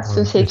 Yeah, it's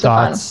been heaps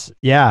of fun.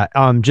 Yeah.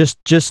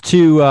 Just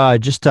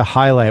to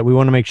highlight, we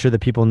want to make sure that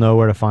people know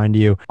where to find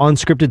you.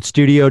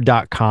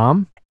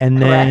 Unscriptedstudio.com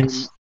and then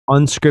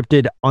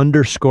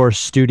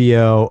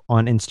unscripted_studio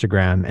on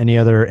Instagram. Any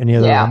other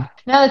Yeah. one?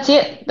 No, that's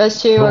it. Those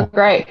two are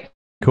great.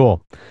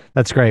 Cool.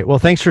 That's great. Well,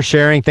 thanks for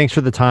sharing. Thanks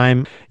for the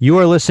time. You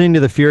are listening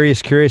to The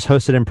Furious Curious,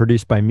 hosted and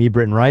produced by me,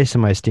 Britton Rice,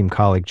 and my esteemed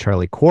colleague,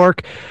 Charlie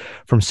Quark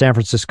from San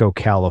Francisco,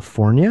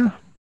 California.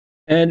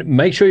 And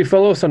make sure you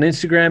follow us on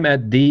Instagram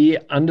at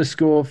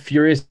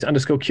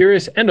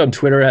 _furious_curious and on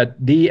Twitter at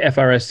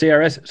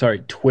 @FRSCRS.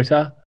 Sorry,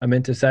 Twitter, I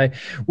meant to say.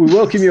 We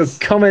welcome your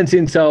comments,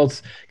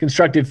 insults,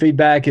 constructive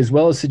feedback, as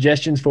well as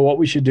suggestions for what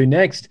we should do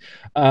next.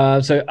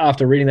 So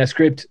after reading that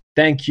script,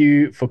 thank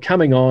you for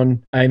coming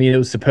on, Amy. It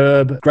was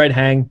superb. Great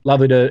hang.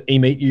 Lovely to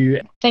meet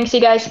you. Thanks, you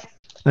guys.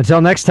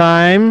 Until next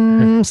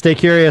time, stay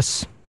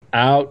curious.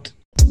 Out.